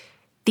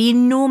 The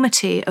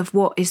enormity of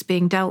what is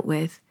being dealt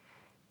with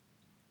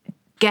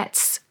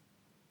gets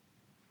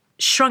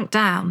shrunk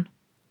down,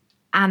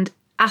 and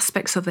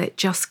aspects of it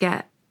just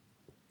get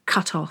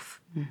cut off.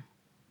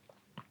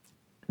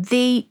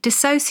 The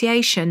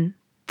dissociation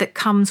that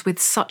comes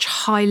with such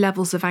high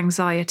levels of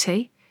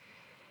anxiety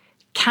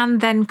can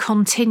then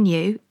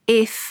continue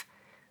if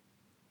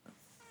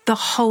the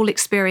whole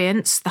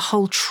experience, the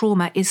whole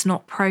trauma is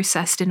not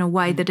processed in a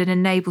way that it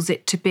enables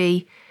it to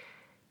be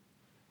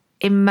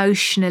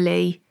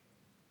emotionally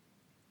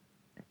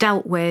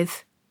dealt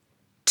with,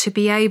 to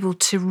be able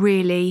to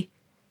really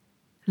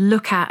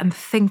look at and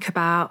think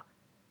about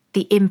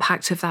the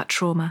impact of that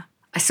trauma.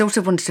 I sort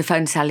of wanted to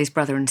phone Sally's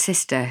brother and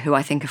sister, who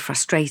I think are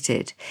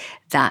frustrated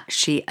that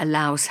she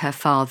allows her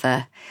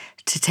father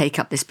to take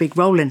up this big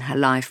role in her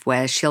life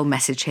where she'll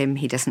message him,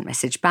 he doesn't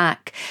message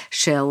back.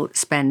 She'll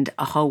spend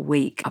a whole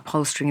week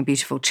upholstering a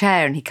beautiful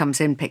chair and he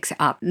comes in, picks it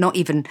up, not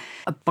even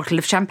a bottle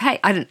of champagne,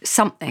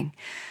 something.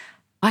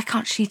 Why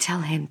can't she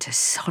tell him to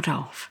sod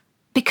off?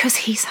 Because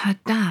he's her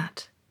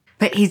dad.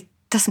 But he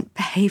doesn't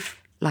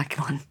behave like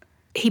one.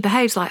 He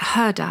behaves like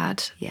her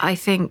dad. Yeah. I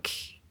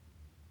think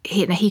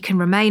he can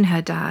remain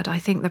her dad. I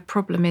think the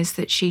problem is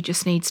that she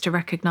just needs to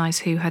recognise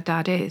who her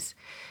dad is.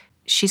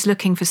 She's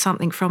looking for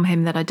something from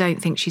him that I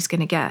don't think she's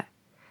going to get.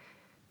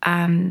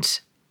 And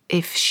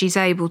if she's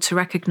able to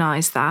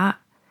recognise that,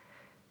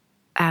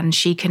 and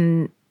she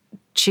can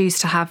choose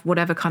to have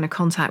whatever kind of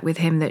contact with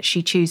him that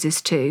she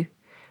chooses to,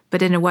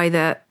 but in a way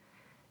that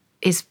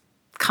is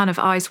kind of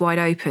eyes wide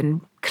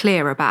open,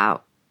 clear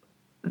about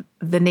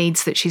the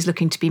needs that she's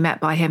looking to be met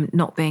by him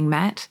not being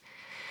met,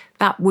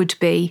 that would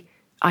be,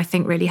 I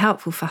think, really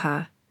helpful for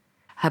her.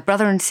 Her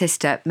brother and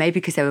sister, maybe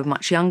because they were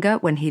much younger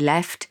when he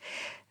left,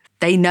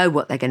 they know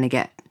what they're going to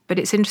get. But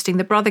it's interesting,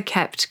 the brother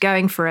kept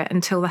going for it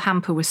until the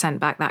hamper was sent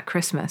back that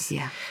Christmas.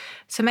 Yeah.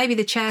 So maybe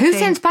the chair Who thing...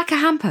 sends back a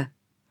hamper?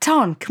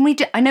 Ton, can we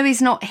I know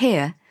he's not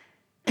here.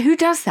 Who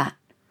does that?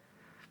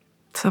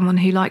 Someone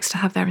who likes to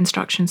have their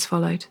instructions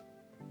followed.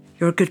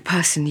 You're a good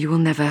person. You will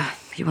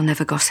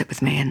never gossip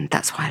with me, and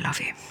that's why I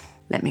love you.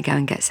 Let me go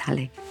and get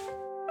Sally.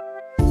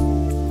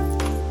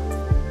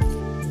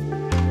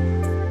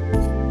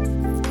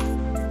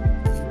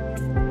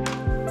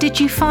 Did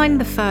you find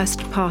the first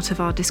part of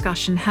our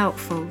discussion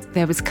helpful?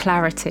 There was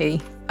clarity.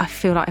 I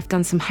feel like I've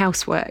done some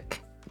housework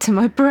to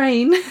my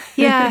brain.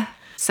 Yeah.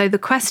 So the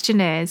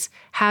question is,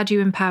 how do you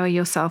empower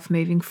yourself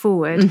moving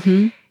forward?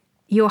 Mm-hmm.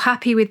 You're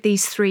happy with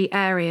these 3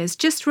 areas.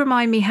 Just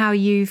remind me how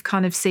you've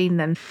kind of seen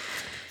them.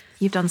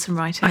 You've done some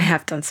writing. I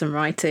have done some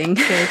writing.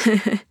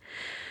 Good.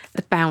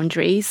 The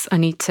boundaries, I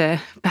need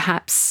to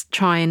perhaps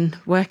try and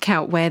work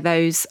out where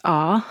those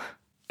are.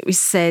 We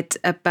said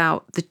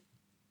about the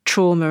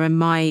trauma and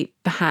my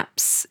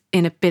perhaps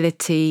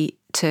inability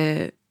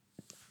to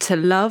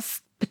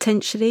love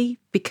potentially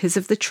because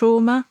of the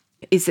trauma.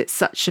 Is it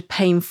such a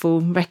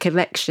painful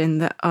recollection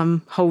that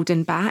I'm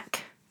holding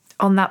back?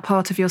 On that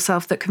part of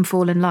yourself that can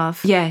fall in love?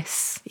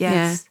 Yes.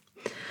 Yes.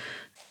 Yeah.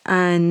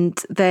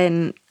 And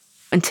then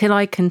until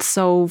I can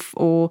solve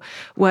or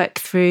work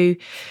through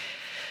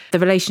the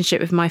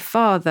relationship with my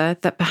father,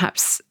 that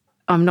perhaps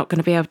I'm not going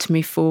to be able to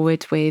move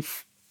forward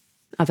with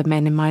other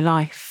men in my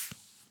life,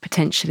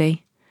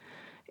 potentially.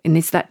 And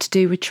is that to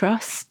do with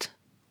trust?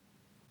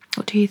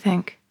 What do you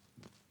think?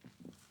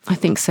 I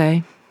think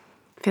so.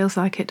 Feels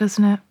like it,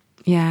 doesn't it?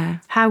 Yeah.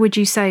 How would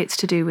you say it's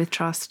to do with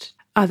trust?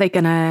 Are they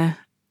going to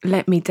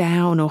let me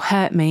down or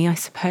hurt me, I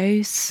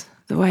suppose,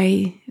 the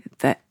way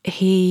that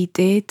he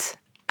did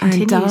and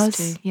Continues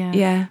does? to, yeah.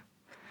 Yeah.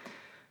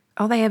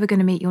 Are they ever going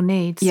to meet your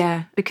needs?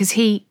 Yeah. Because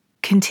he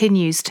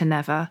continues to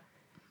never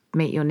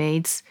meet your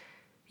needs.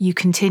 You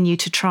continue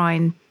to try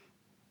and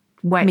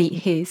wait. Meet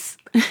his.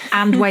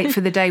 And wait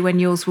for the day when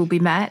yours will be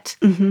met.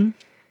 Mm-hmm.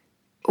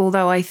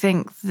 Although I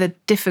think the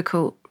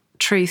difficult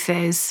truth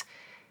is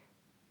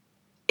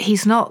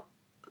he's not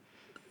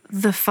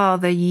the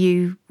father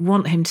you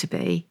want him to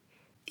be.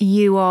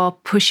 You are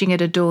pushing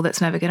at a door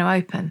that's never going to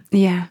open.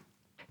 Yeah.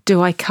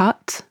 Do I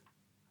cut?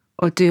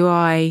 Or do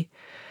I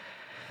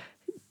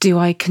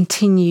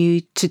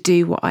continue to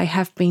do what I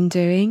have been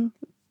doing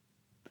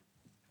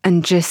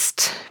and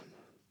just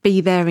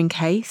be there in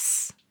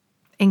case?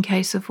 In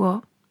case of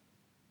what?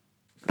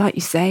 Like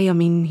you say, I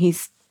mean,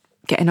 he's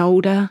getting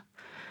older.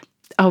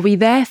 Are we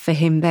there for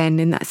him then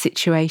in that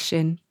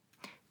situation?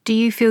 Do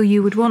you feel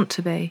you would want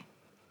to be?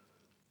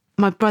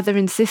 My brother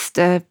and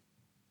sister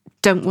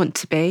don't want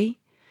to be.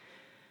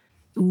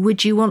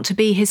 Would you want to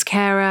be his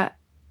carer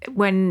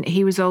when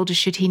he was older,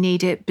 should he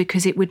need it,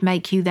 because it would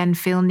make you then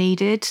feel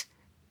needed?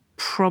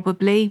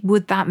 Probably.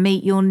 Would that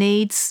meet your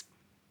needs?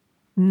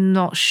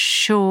 Not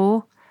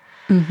sure.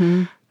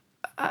 Mm-hmm.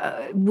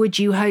 Would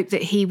you hope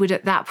that he would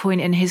at that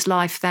point in his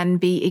life then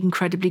be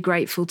incredibly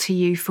grateful to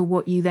you for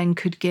what you then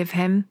could give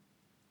him?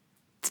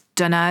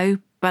 Dunno,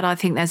 but I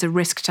think there's a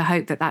risk to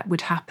hope that that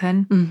would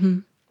happen. Mm-hmm.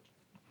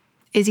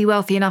 Is he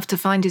wealthy enough to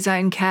find his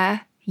own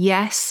care?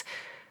 Yes.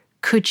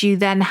 Could you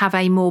then have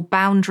a more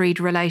boundaried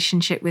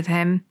relationship with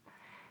him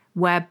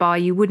whereby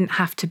you wouldn't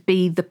have to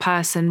be the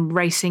person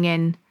racing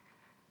in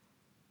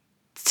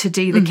to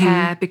do the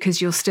care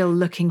because you're still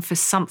looking for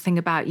something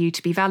about you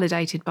to be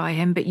validated by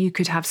him, but you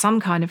could have some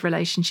kind of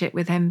relationship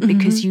with him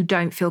because you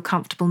don't feel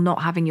comfortable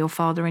not having your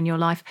father in your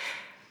life?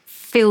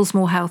 Feels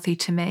more healthy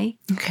to me.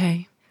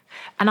 Okay.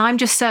 And I'm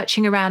just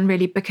searching around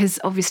really because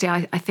obviously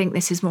I think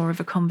this is more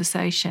of a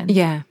conversation.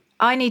 Yeah.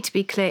 I need to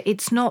be clear.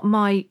 It's not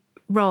my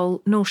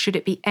role, nor should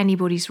it be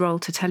anybody's role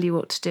to tell you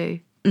what to do.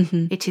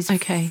 Mm-hmm. It is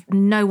okay.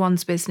 No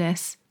one's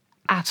business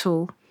at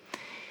all.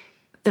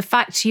 The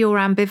fact you're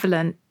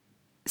ambivalent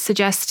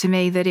suggests to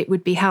me that it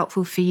would be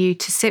helpful for you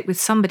to sit with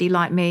somebody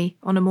like me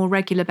on a more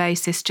regular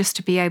basis just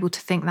to be able to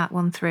think that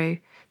one through.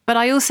 But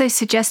I also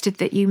suggested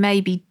that you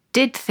maybe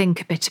did think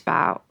a bit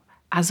about,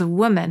 as a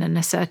woman, an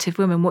assertive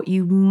woman, what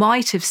you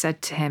might have said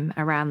to him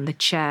around the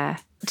chair.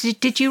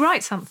 Did you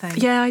write something?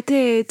 Yeah, I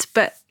did,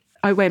 but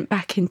I went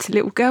back into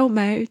little girl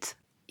mode.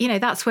 You know,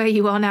 that's where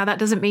you are now. That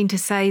doesn't mean to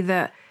say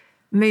that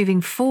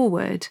moving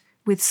forward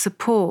with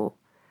support,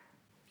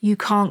 you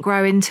can't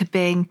grow into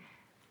being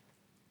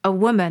a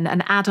woman,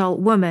 an adult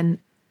woman,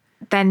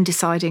 then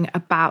deciding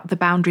about the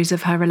boundaries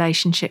of her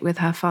relationship with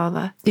her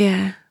father.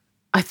 Yeah.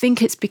 I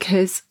think it's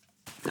because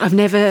I've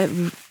never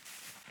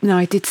No,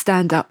 I did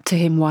stand up to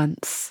him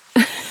once.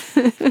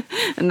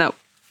 And that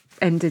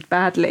ended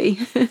badly.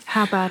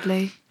 How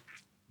badly?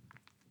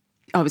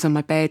 I was on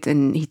my bed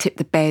and he tipped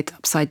the bed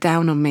upside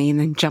down on me and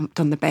then jumped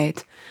on the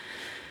bed.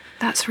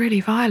 That's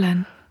really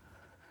violent.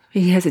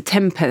 He has a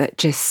temper that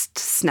just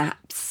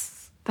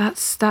snaps.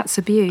 That's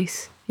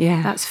abuse.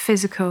 Yeah. That's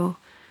physical,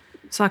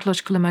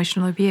 psychological,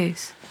 emotional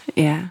abuse.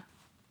 Yeah.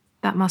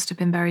 That must have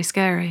been very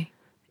scary.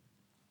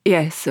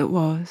 Yes, it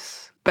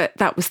was. But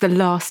that was the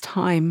last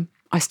time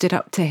I stood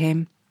up to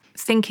him.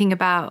 Thinking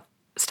about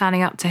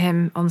standing up to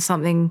him on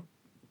something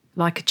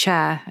like a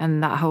chair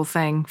and that whole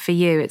thing, for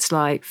you, it's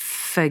like,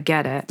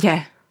 forget it.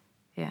 Yeah.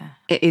 Yeah.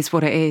 It is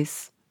what it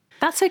is.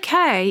 That's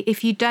okay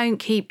if you don't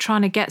keep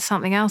trying to get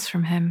something else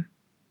from him.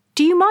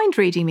 Do you mind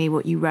reading me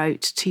what you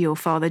wrote to your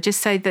father,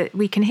 just so that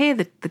we can hear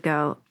the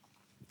girl?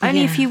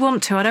 Only if you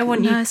want to. I don't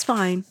want you... No, it's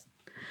fine.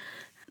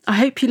 I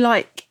hope you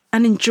like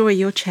and enjoy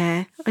your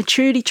chair. I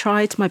truly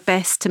tried my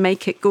best to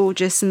make it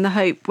gorgeous in the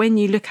hope when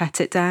you look at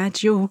it,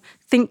 Dad, you'll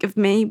think of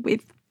me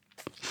with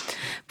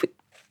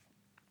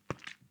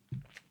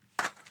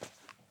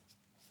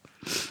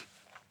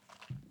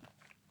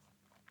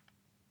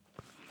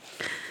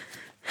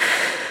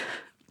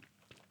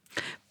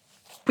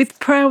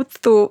proud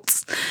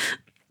thoughts,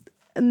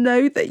 and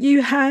know that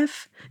you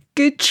have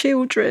good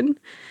children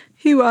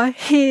who are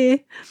here,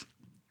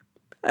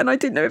 and I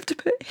didn't know if to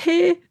put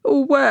here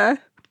or were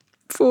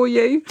for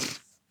you.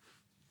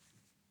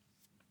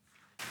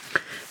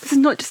 This is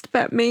not just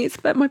about me, it's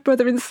about my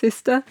brother and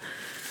sister.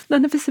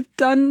 None of us have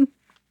done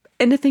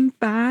anything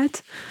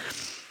bad,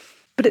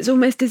 but it's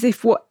almost as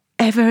if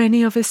whatever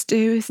any of us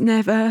do is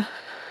never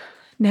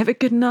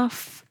good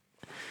enough.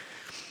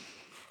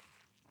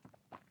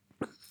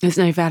 There's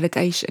no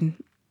validation.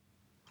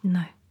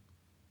 No.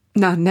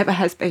 No, never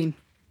has been.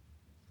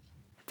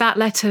 That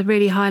letter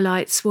really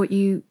highlights what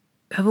you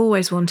have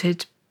always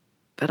wanted,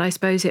 but I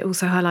suppose it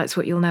also highlights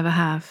what you'll never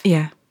have.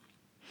 Yeah.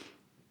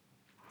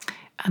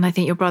 And I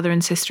think your brother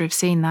and sister have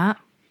seen that.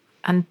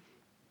 And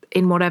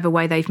in whatever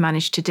way they've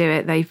managed to do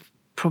it, they've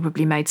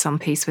probably made some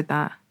peace with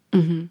that.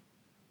 Mm-hmm.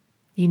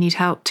 You need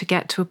help to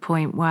get to a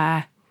point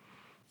where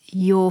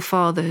your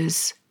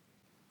father's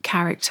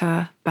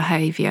character,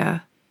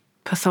 behaviour,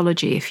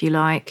 pathology, if you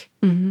like,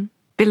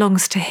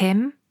 belongs to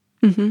him.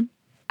 Mm-hmm.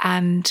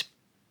 And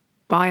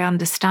by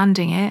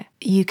understanding it,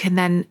 you can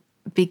then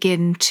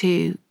begin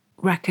to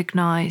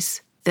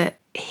recognise that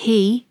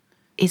he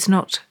is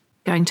not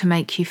going to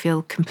make you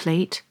feel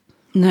complete.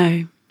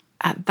 No.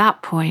 At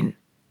that point,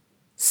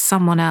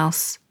 someone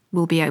else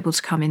will be able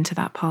to come into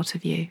that part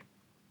of you.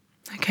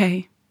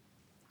 Okay.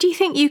 Do you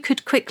think you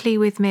could quickly,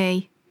 with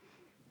me,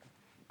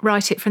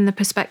 write it from the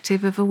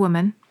perspective of a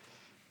woman?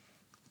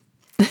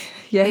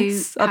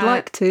 Yes, I'd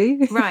like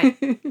to.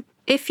 Right.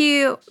 If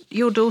your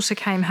daughter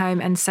came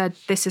home and said,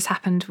 this has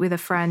happened with a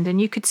friend,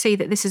 and you could see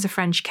that this is a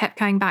friend she kept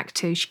going back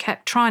to, she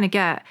kept trying to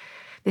get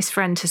this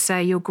friend to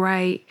say, you're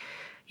great,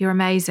 you're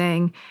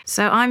amazing.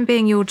 So I'm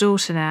being your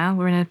daughter now.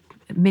 We're in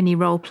a mini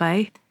role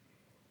play.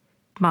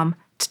 Mum,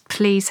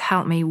 please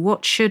help me.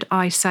 What should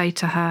I say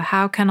to her?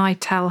 How can I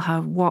tell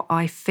her what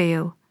I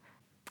feel?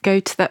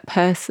 Go to that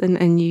person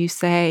and you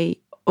say,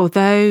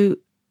 although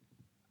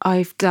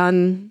I've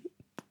done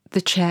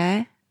the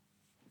chair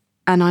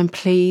and I'm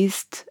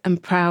pleased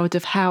and proud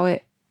of how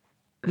it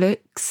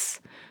looks,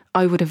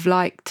 I would have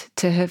liked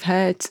to have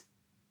heard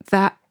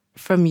that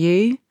from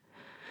you.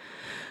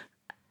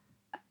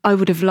 I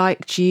would have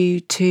liked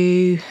you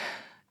to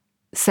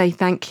say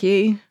thank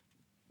you,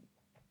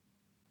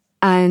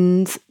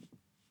 and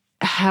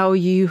how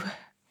you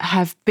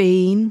have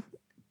been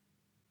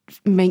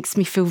makes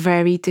me feel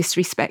very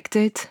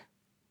disrespected,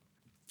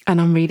 and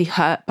I'm really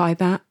hurt by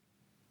that.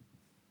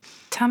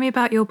 Tell me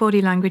about your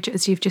body language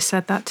as you've just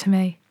said that to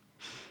me.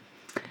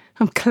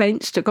 I'm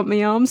clenched, I've got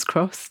my arms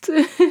crossed.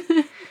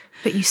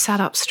 But you sat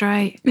up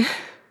straight.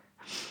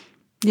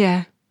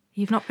 Yeah.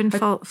 You've not been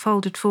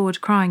folded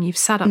forward crying, you've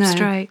sat up No.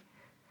 straight.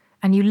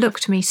 And you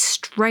looked me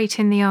straight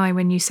in the eye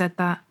when you said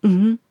that.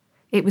 Mm-hmm.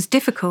 It was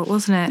difficult,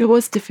 wasn't it? It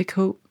was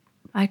difficult.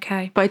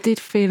 Okay. But I did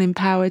feel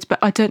empowered, but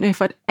I don't know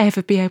if I'd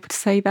ever be able to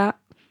say that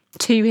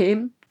to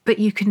him. But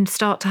you can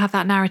start to have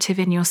that narrative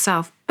in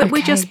yourself. But we're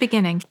Okay. just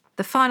beginning.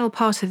 The final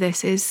part of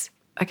this is,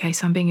 okay,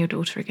 so I'm being your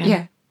daughter again.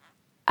 Yeah.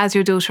 As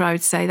your daughter, I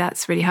would say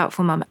that's really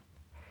helpful, Mum.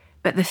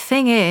 But the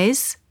thing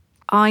is,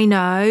 I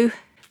know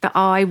that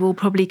I will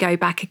probably go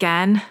back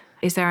again.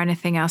 Is there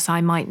anything else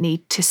I might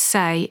need to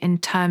say in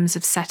terms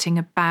of setting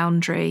a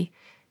boundary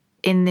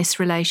in this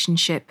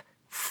relationship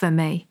for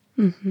me?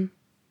 Mm-hmm.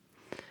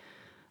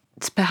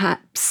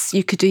 Perhaps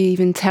you could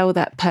even tell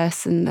that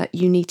person that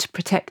you need to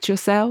protect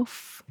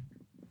yourself,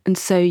 and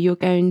so you're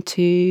going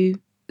to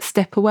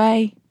step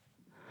away,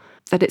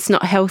 that it's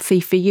not healthy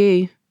for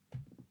you.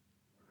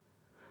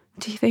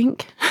 Do you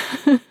think?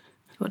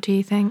 What do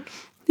you think?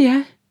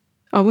 Yeah.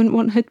 I wouldn't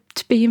want her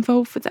to be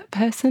involved with that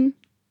person.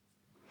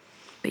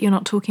 But you're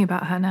not talking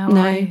about her now,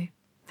 No. are you?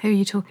 Who are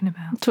you talking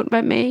about? Talking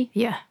about me?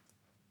 Yeah.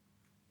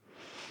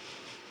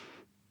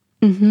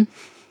 Mm-hmm.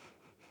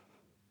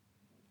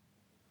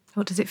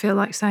 What does it feel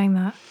like saying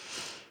that?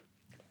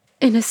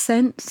 in a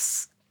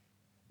sense,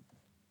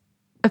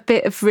 a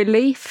bit of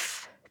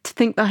relief to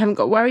think that I haven't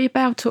got to worry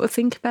about it or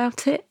think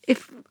about it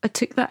if I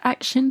took that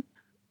action.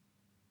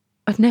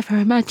 I'd never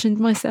imagined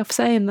myself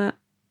saying that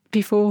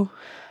before.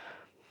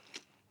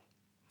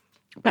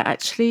 But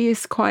actually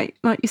it's quite,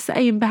 like you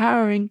say,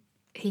 empowering.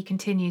 He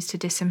continues to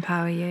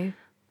disempower you.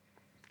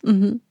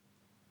 Mm-hmm.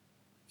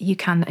 You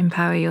can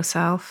empower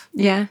yourself.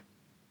 Yeah.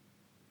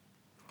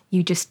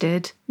 You just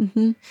did.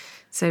 Mm-hmm.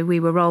 So we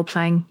were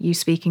role-playing you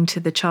speaking to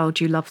the child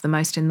you love the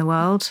most in the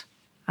world,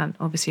 and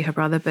obviously her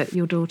brother, but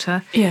your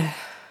daughter. Yeah.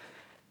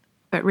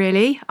 But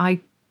really, I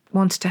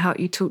wanted to help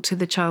you talk to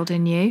the child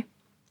in you.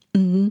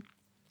 Mm-hmm.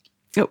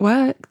 It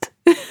worked.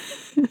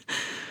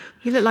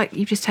 You look like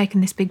you've just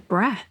taken this big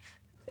breath.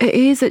 It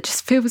is. It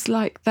just feels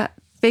like that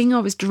thing I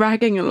was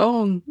dragging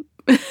along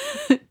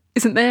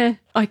isn't there.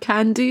 I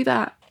can do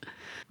that.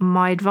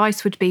 My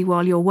advice would be,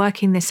 while you're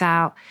working this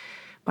out,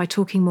 by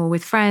talking more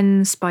with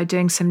friends, by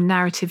doing some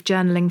narrative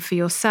journaling for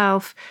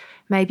yourself,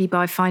 maybe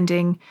by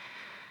finding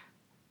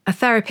a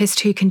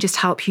therapist who can just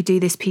help you do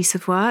this piece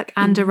of work,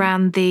 and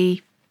around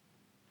the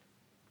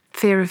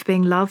fear of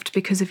being loved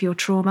because of your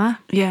trauma.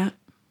 Yeah.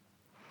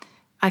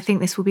 I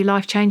think this will be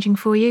life-changing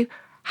for you.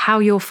 How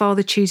your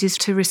father chooses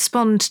to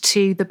respond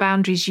to the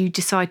boundaries you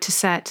decide to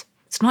set,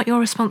 it's not your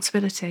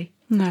responsibility.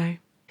 No.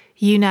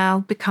 You now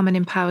become an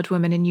empowered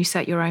woman and you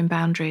set your own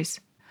boundaries.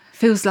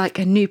 Feels like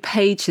a new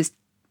page has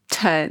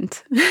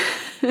turned.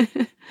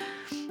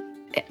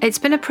 It's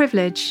been a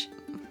privilege.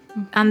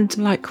 And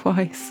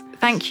likewise.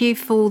 Thank you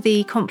for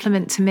the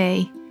compliment to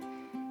me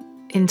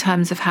in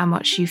terms of how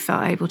much you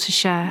felt able to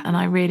share. And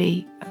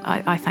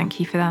I thank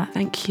you for that.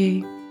 Thank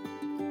you.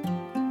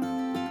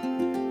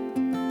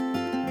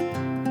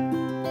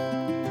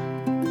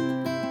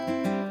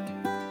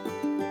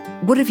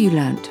 What have you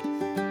learned?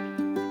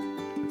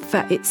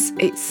 That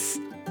it's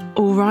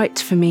all right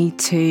for me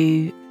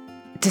to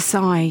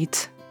decide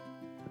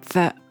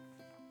that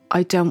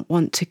I don't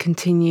want to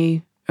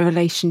continue a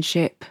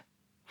relationship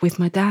with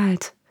my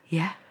dad.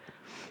 Yeah.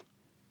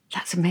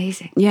 That's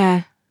amazing.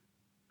 Yeah.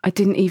 I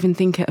didn't even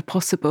think it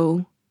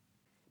possible.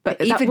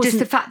 But even just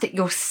the fact that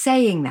you're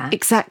saying that.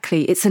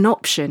 Exactly. It's an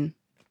option.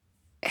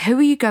 Who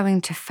are you going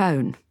to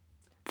phone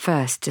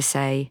first to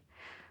say,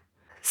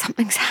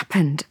 something's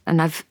happened and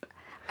I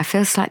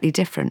feel slightly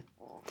different?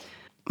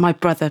 My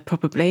brother,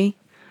 probably.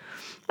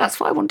 That's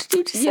what I wanted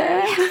you to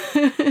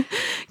say.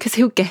 Because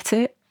he'll get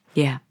it.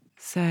 Yeah.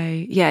 So,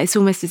 yeah, it's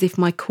almost as if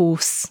my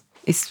course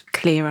is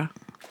clearer.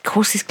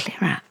 Course is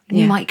clearer. And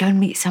Yeah. you might go and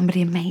meet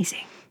somebody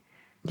amazing.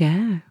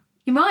 Yeah.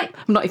 You might.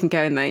 I'm not even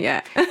going there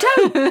yet. You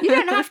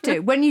don't have to.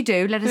 When you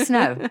do, let us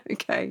know.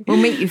 Okay. We'll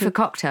meet you for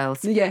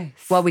cocktails. Yes.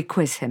 While we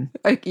quiz him.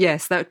 Oh,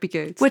 yes, that would be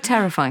good. We're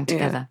terrifying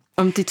together.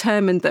 I'm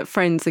determined that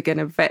friends are going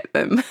to vet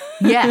them.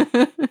 Yeah.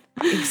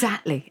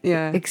 Exactly.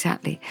 Yeah.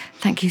 Exactly.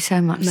 Thank you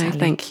so much, No, Sally.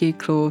 thank you,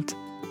 Claude.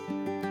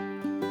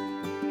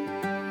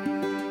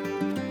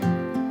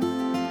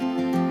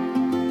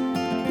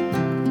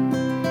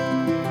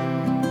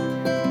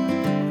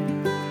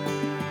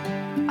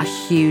 A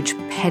huge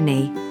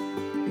penny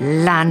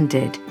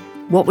landed.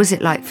 What was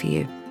it like for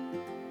you?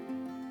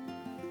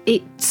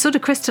 It sort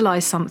of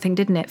crystallised something,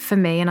 didn't it, for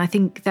me? And I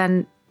think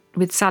then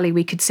with Sally,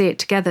 we could see it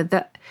together,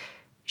 that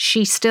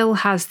she still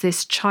has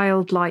this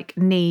childlike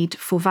need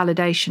for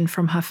validation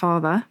from her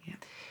father. Yeah.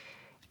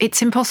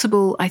 It's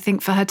impossible, I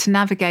think, for her to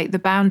navigate the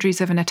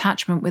boundaries of an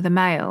attachment with a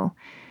male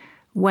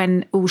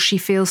when all she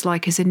feels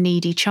like is a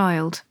needy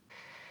child.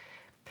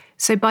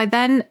 So by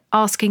then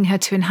asking her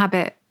to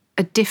inhabit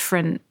a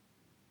different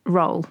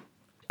role,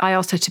 I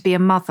asked her to be a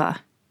mother,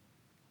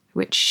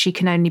 which she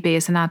can only be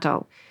as an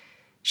adult.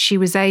 She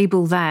was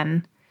able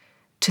then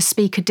to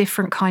speak a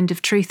different kind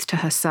of truth to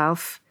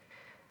herself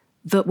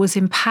that was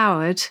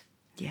empowered,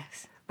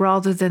 Yes.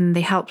 rather than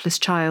the helpless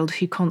child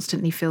who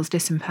constantly feels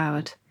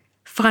disempowered.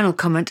 Final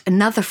comment,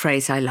 another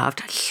phrase I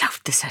loved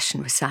the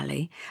session with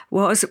Sally,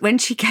 was when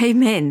she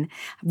came in,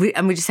 we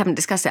just haven't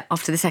discussed it,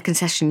 after the second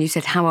session, you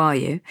said, how are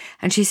you?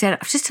 And she said,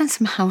 I've just done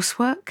some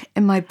housework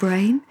in my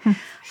brain.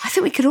 I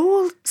think we could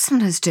all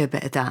sometimes do a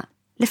bit of that.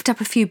 Lift up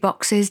a few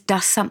boxes,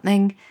 dust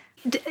something,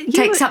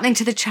 take something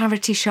to the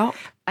charity shop.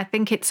 I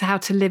think it's how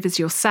to live as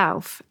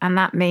yourself, and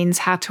that means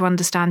how to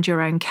understand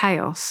your own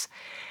chaos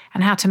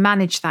and how to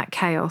manage that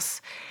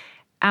chaos.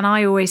 And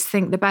I always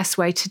think the best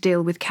way to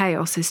deal with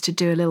chaos is to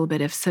do a little bit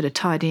of sort of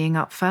tidying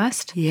up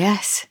first.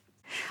 Yes.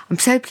 I'm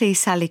so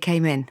pleased Sally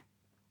came in.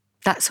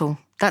 That's all.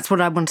 That's what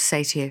I want to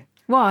say to you.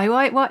 Why?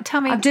 What? Tell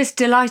me. I'm just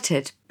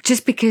delighted,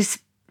 just because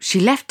she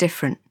left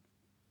different.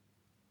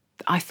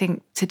 I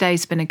think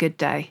today's been a good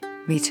day.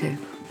 Me too.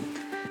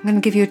 I'm going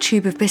to give you a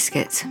tube of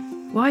biscuits.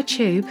 Why a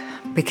tube?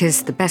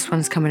 Because the best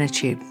ones come in a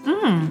tube.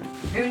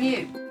 Who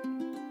knew?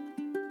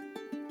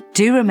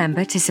 Do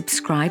remember to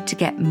subscribe to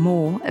get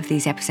more of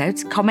these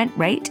episodes. Comment,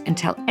 rate, and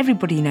tell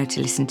everybody you know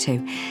to listen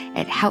to.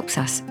 It helps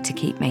us to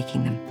keep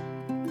making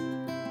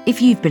them.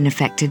 If you've been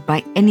affected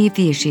by any of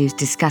the issues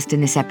discussed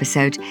in this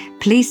episode,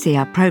 please see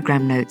our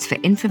programme notes for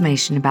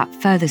information about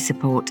further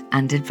support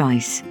and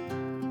advice.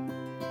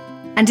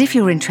 And if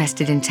you're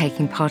interested in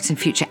taking part in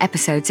future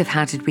episodes of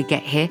How Did We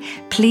Get Here,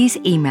 please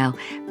email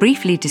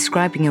briefly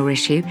describing your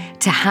issue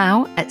to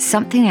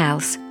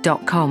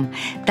how@somethingelse.com.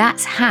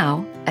 That's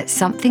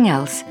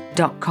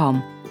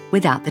how@somethingelse.com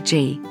without the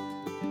G.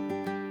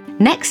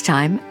 Next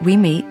time, we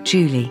meet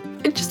Julie.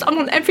 I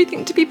want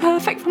everything to be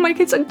perfect for my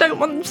kids. I don't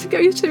want them to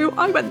go through what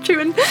I went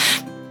through.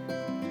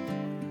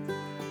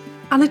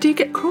 And I do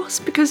get cross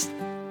because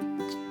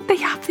they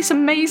have this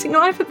amazing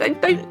life that they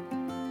don't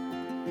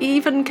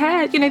even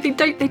care.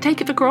 They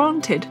take it for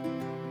granted.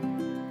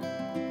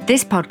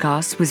 This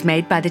podcast was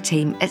made by the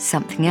team at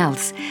Something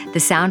Else. The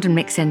sound and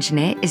mix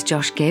engineer is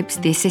Josh Gibbs,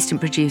 the assistant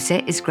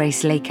producer is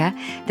Grace Laker,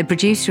 the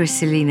producer is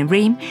Selena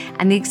Ream,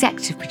 and the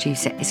executive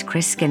producer is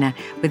Chris Skinner,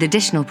 with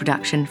additional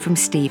production from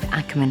Steve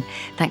Ackerman.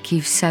 Thank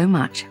you so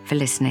much for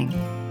listening.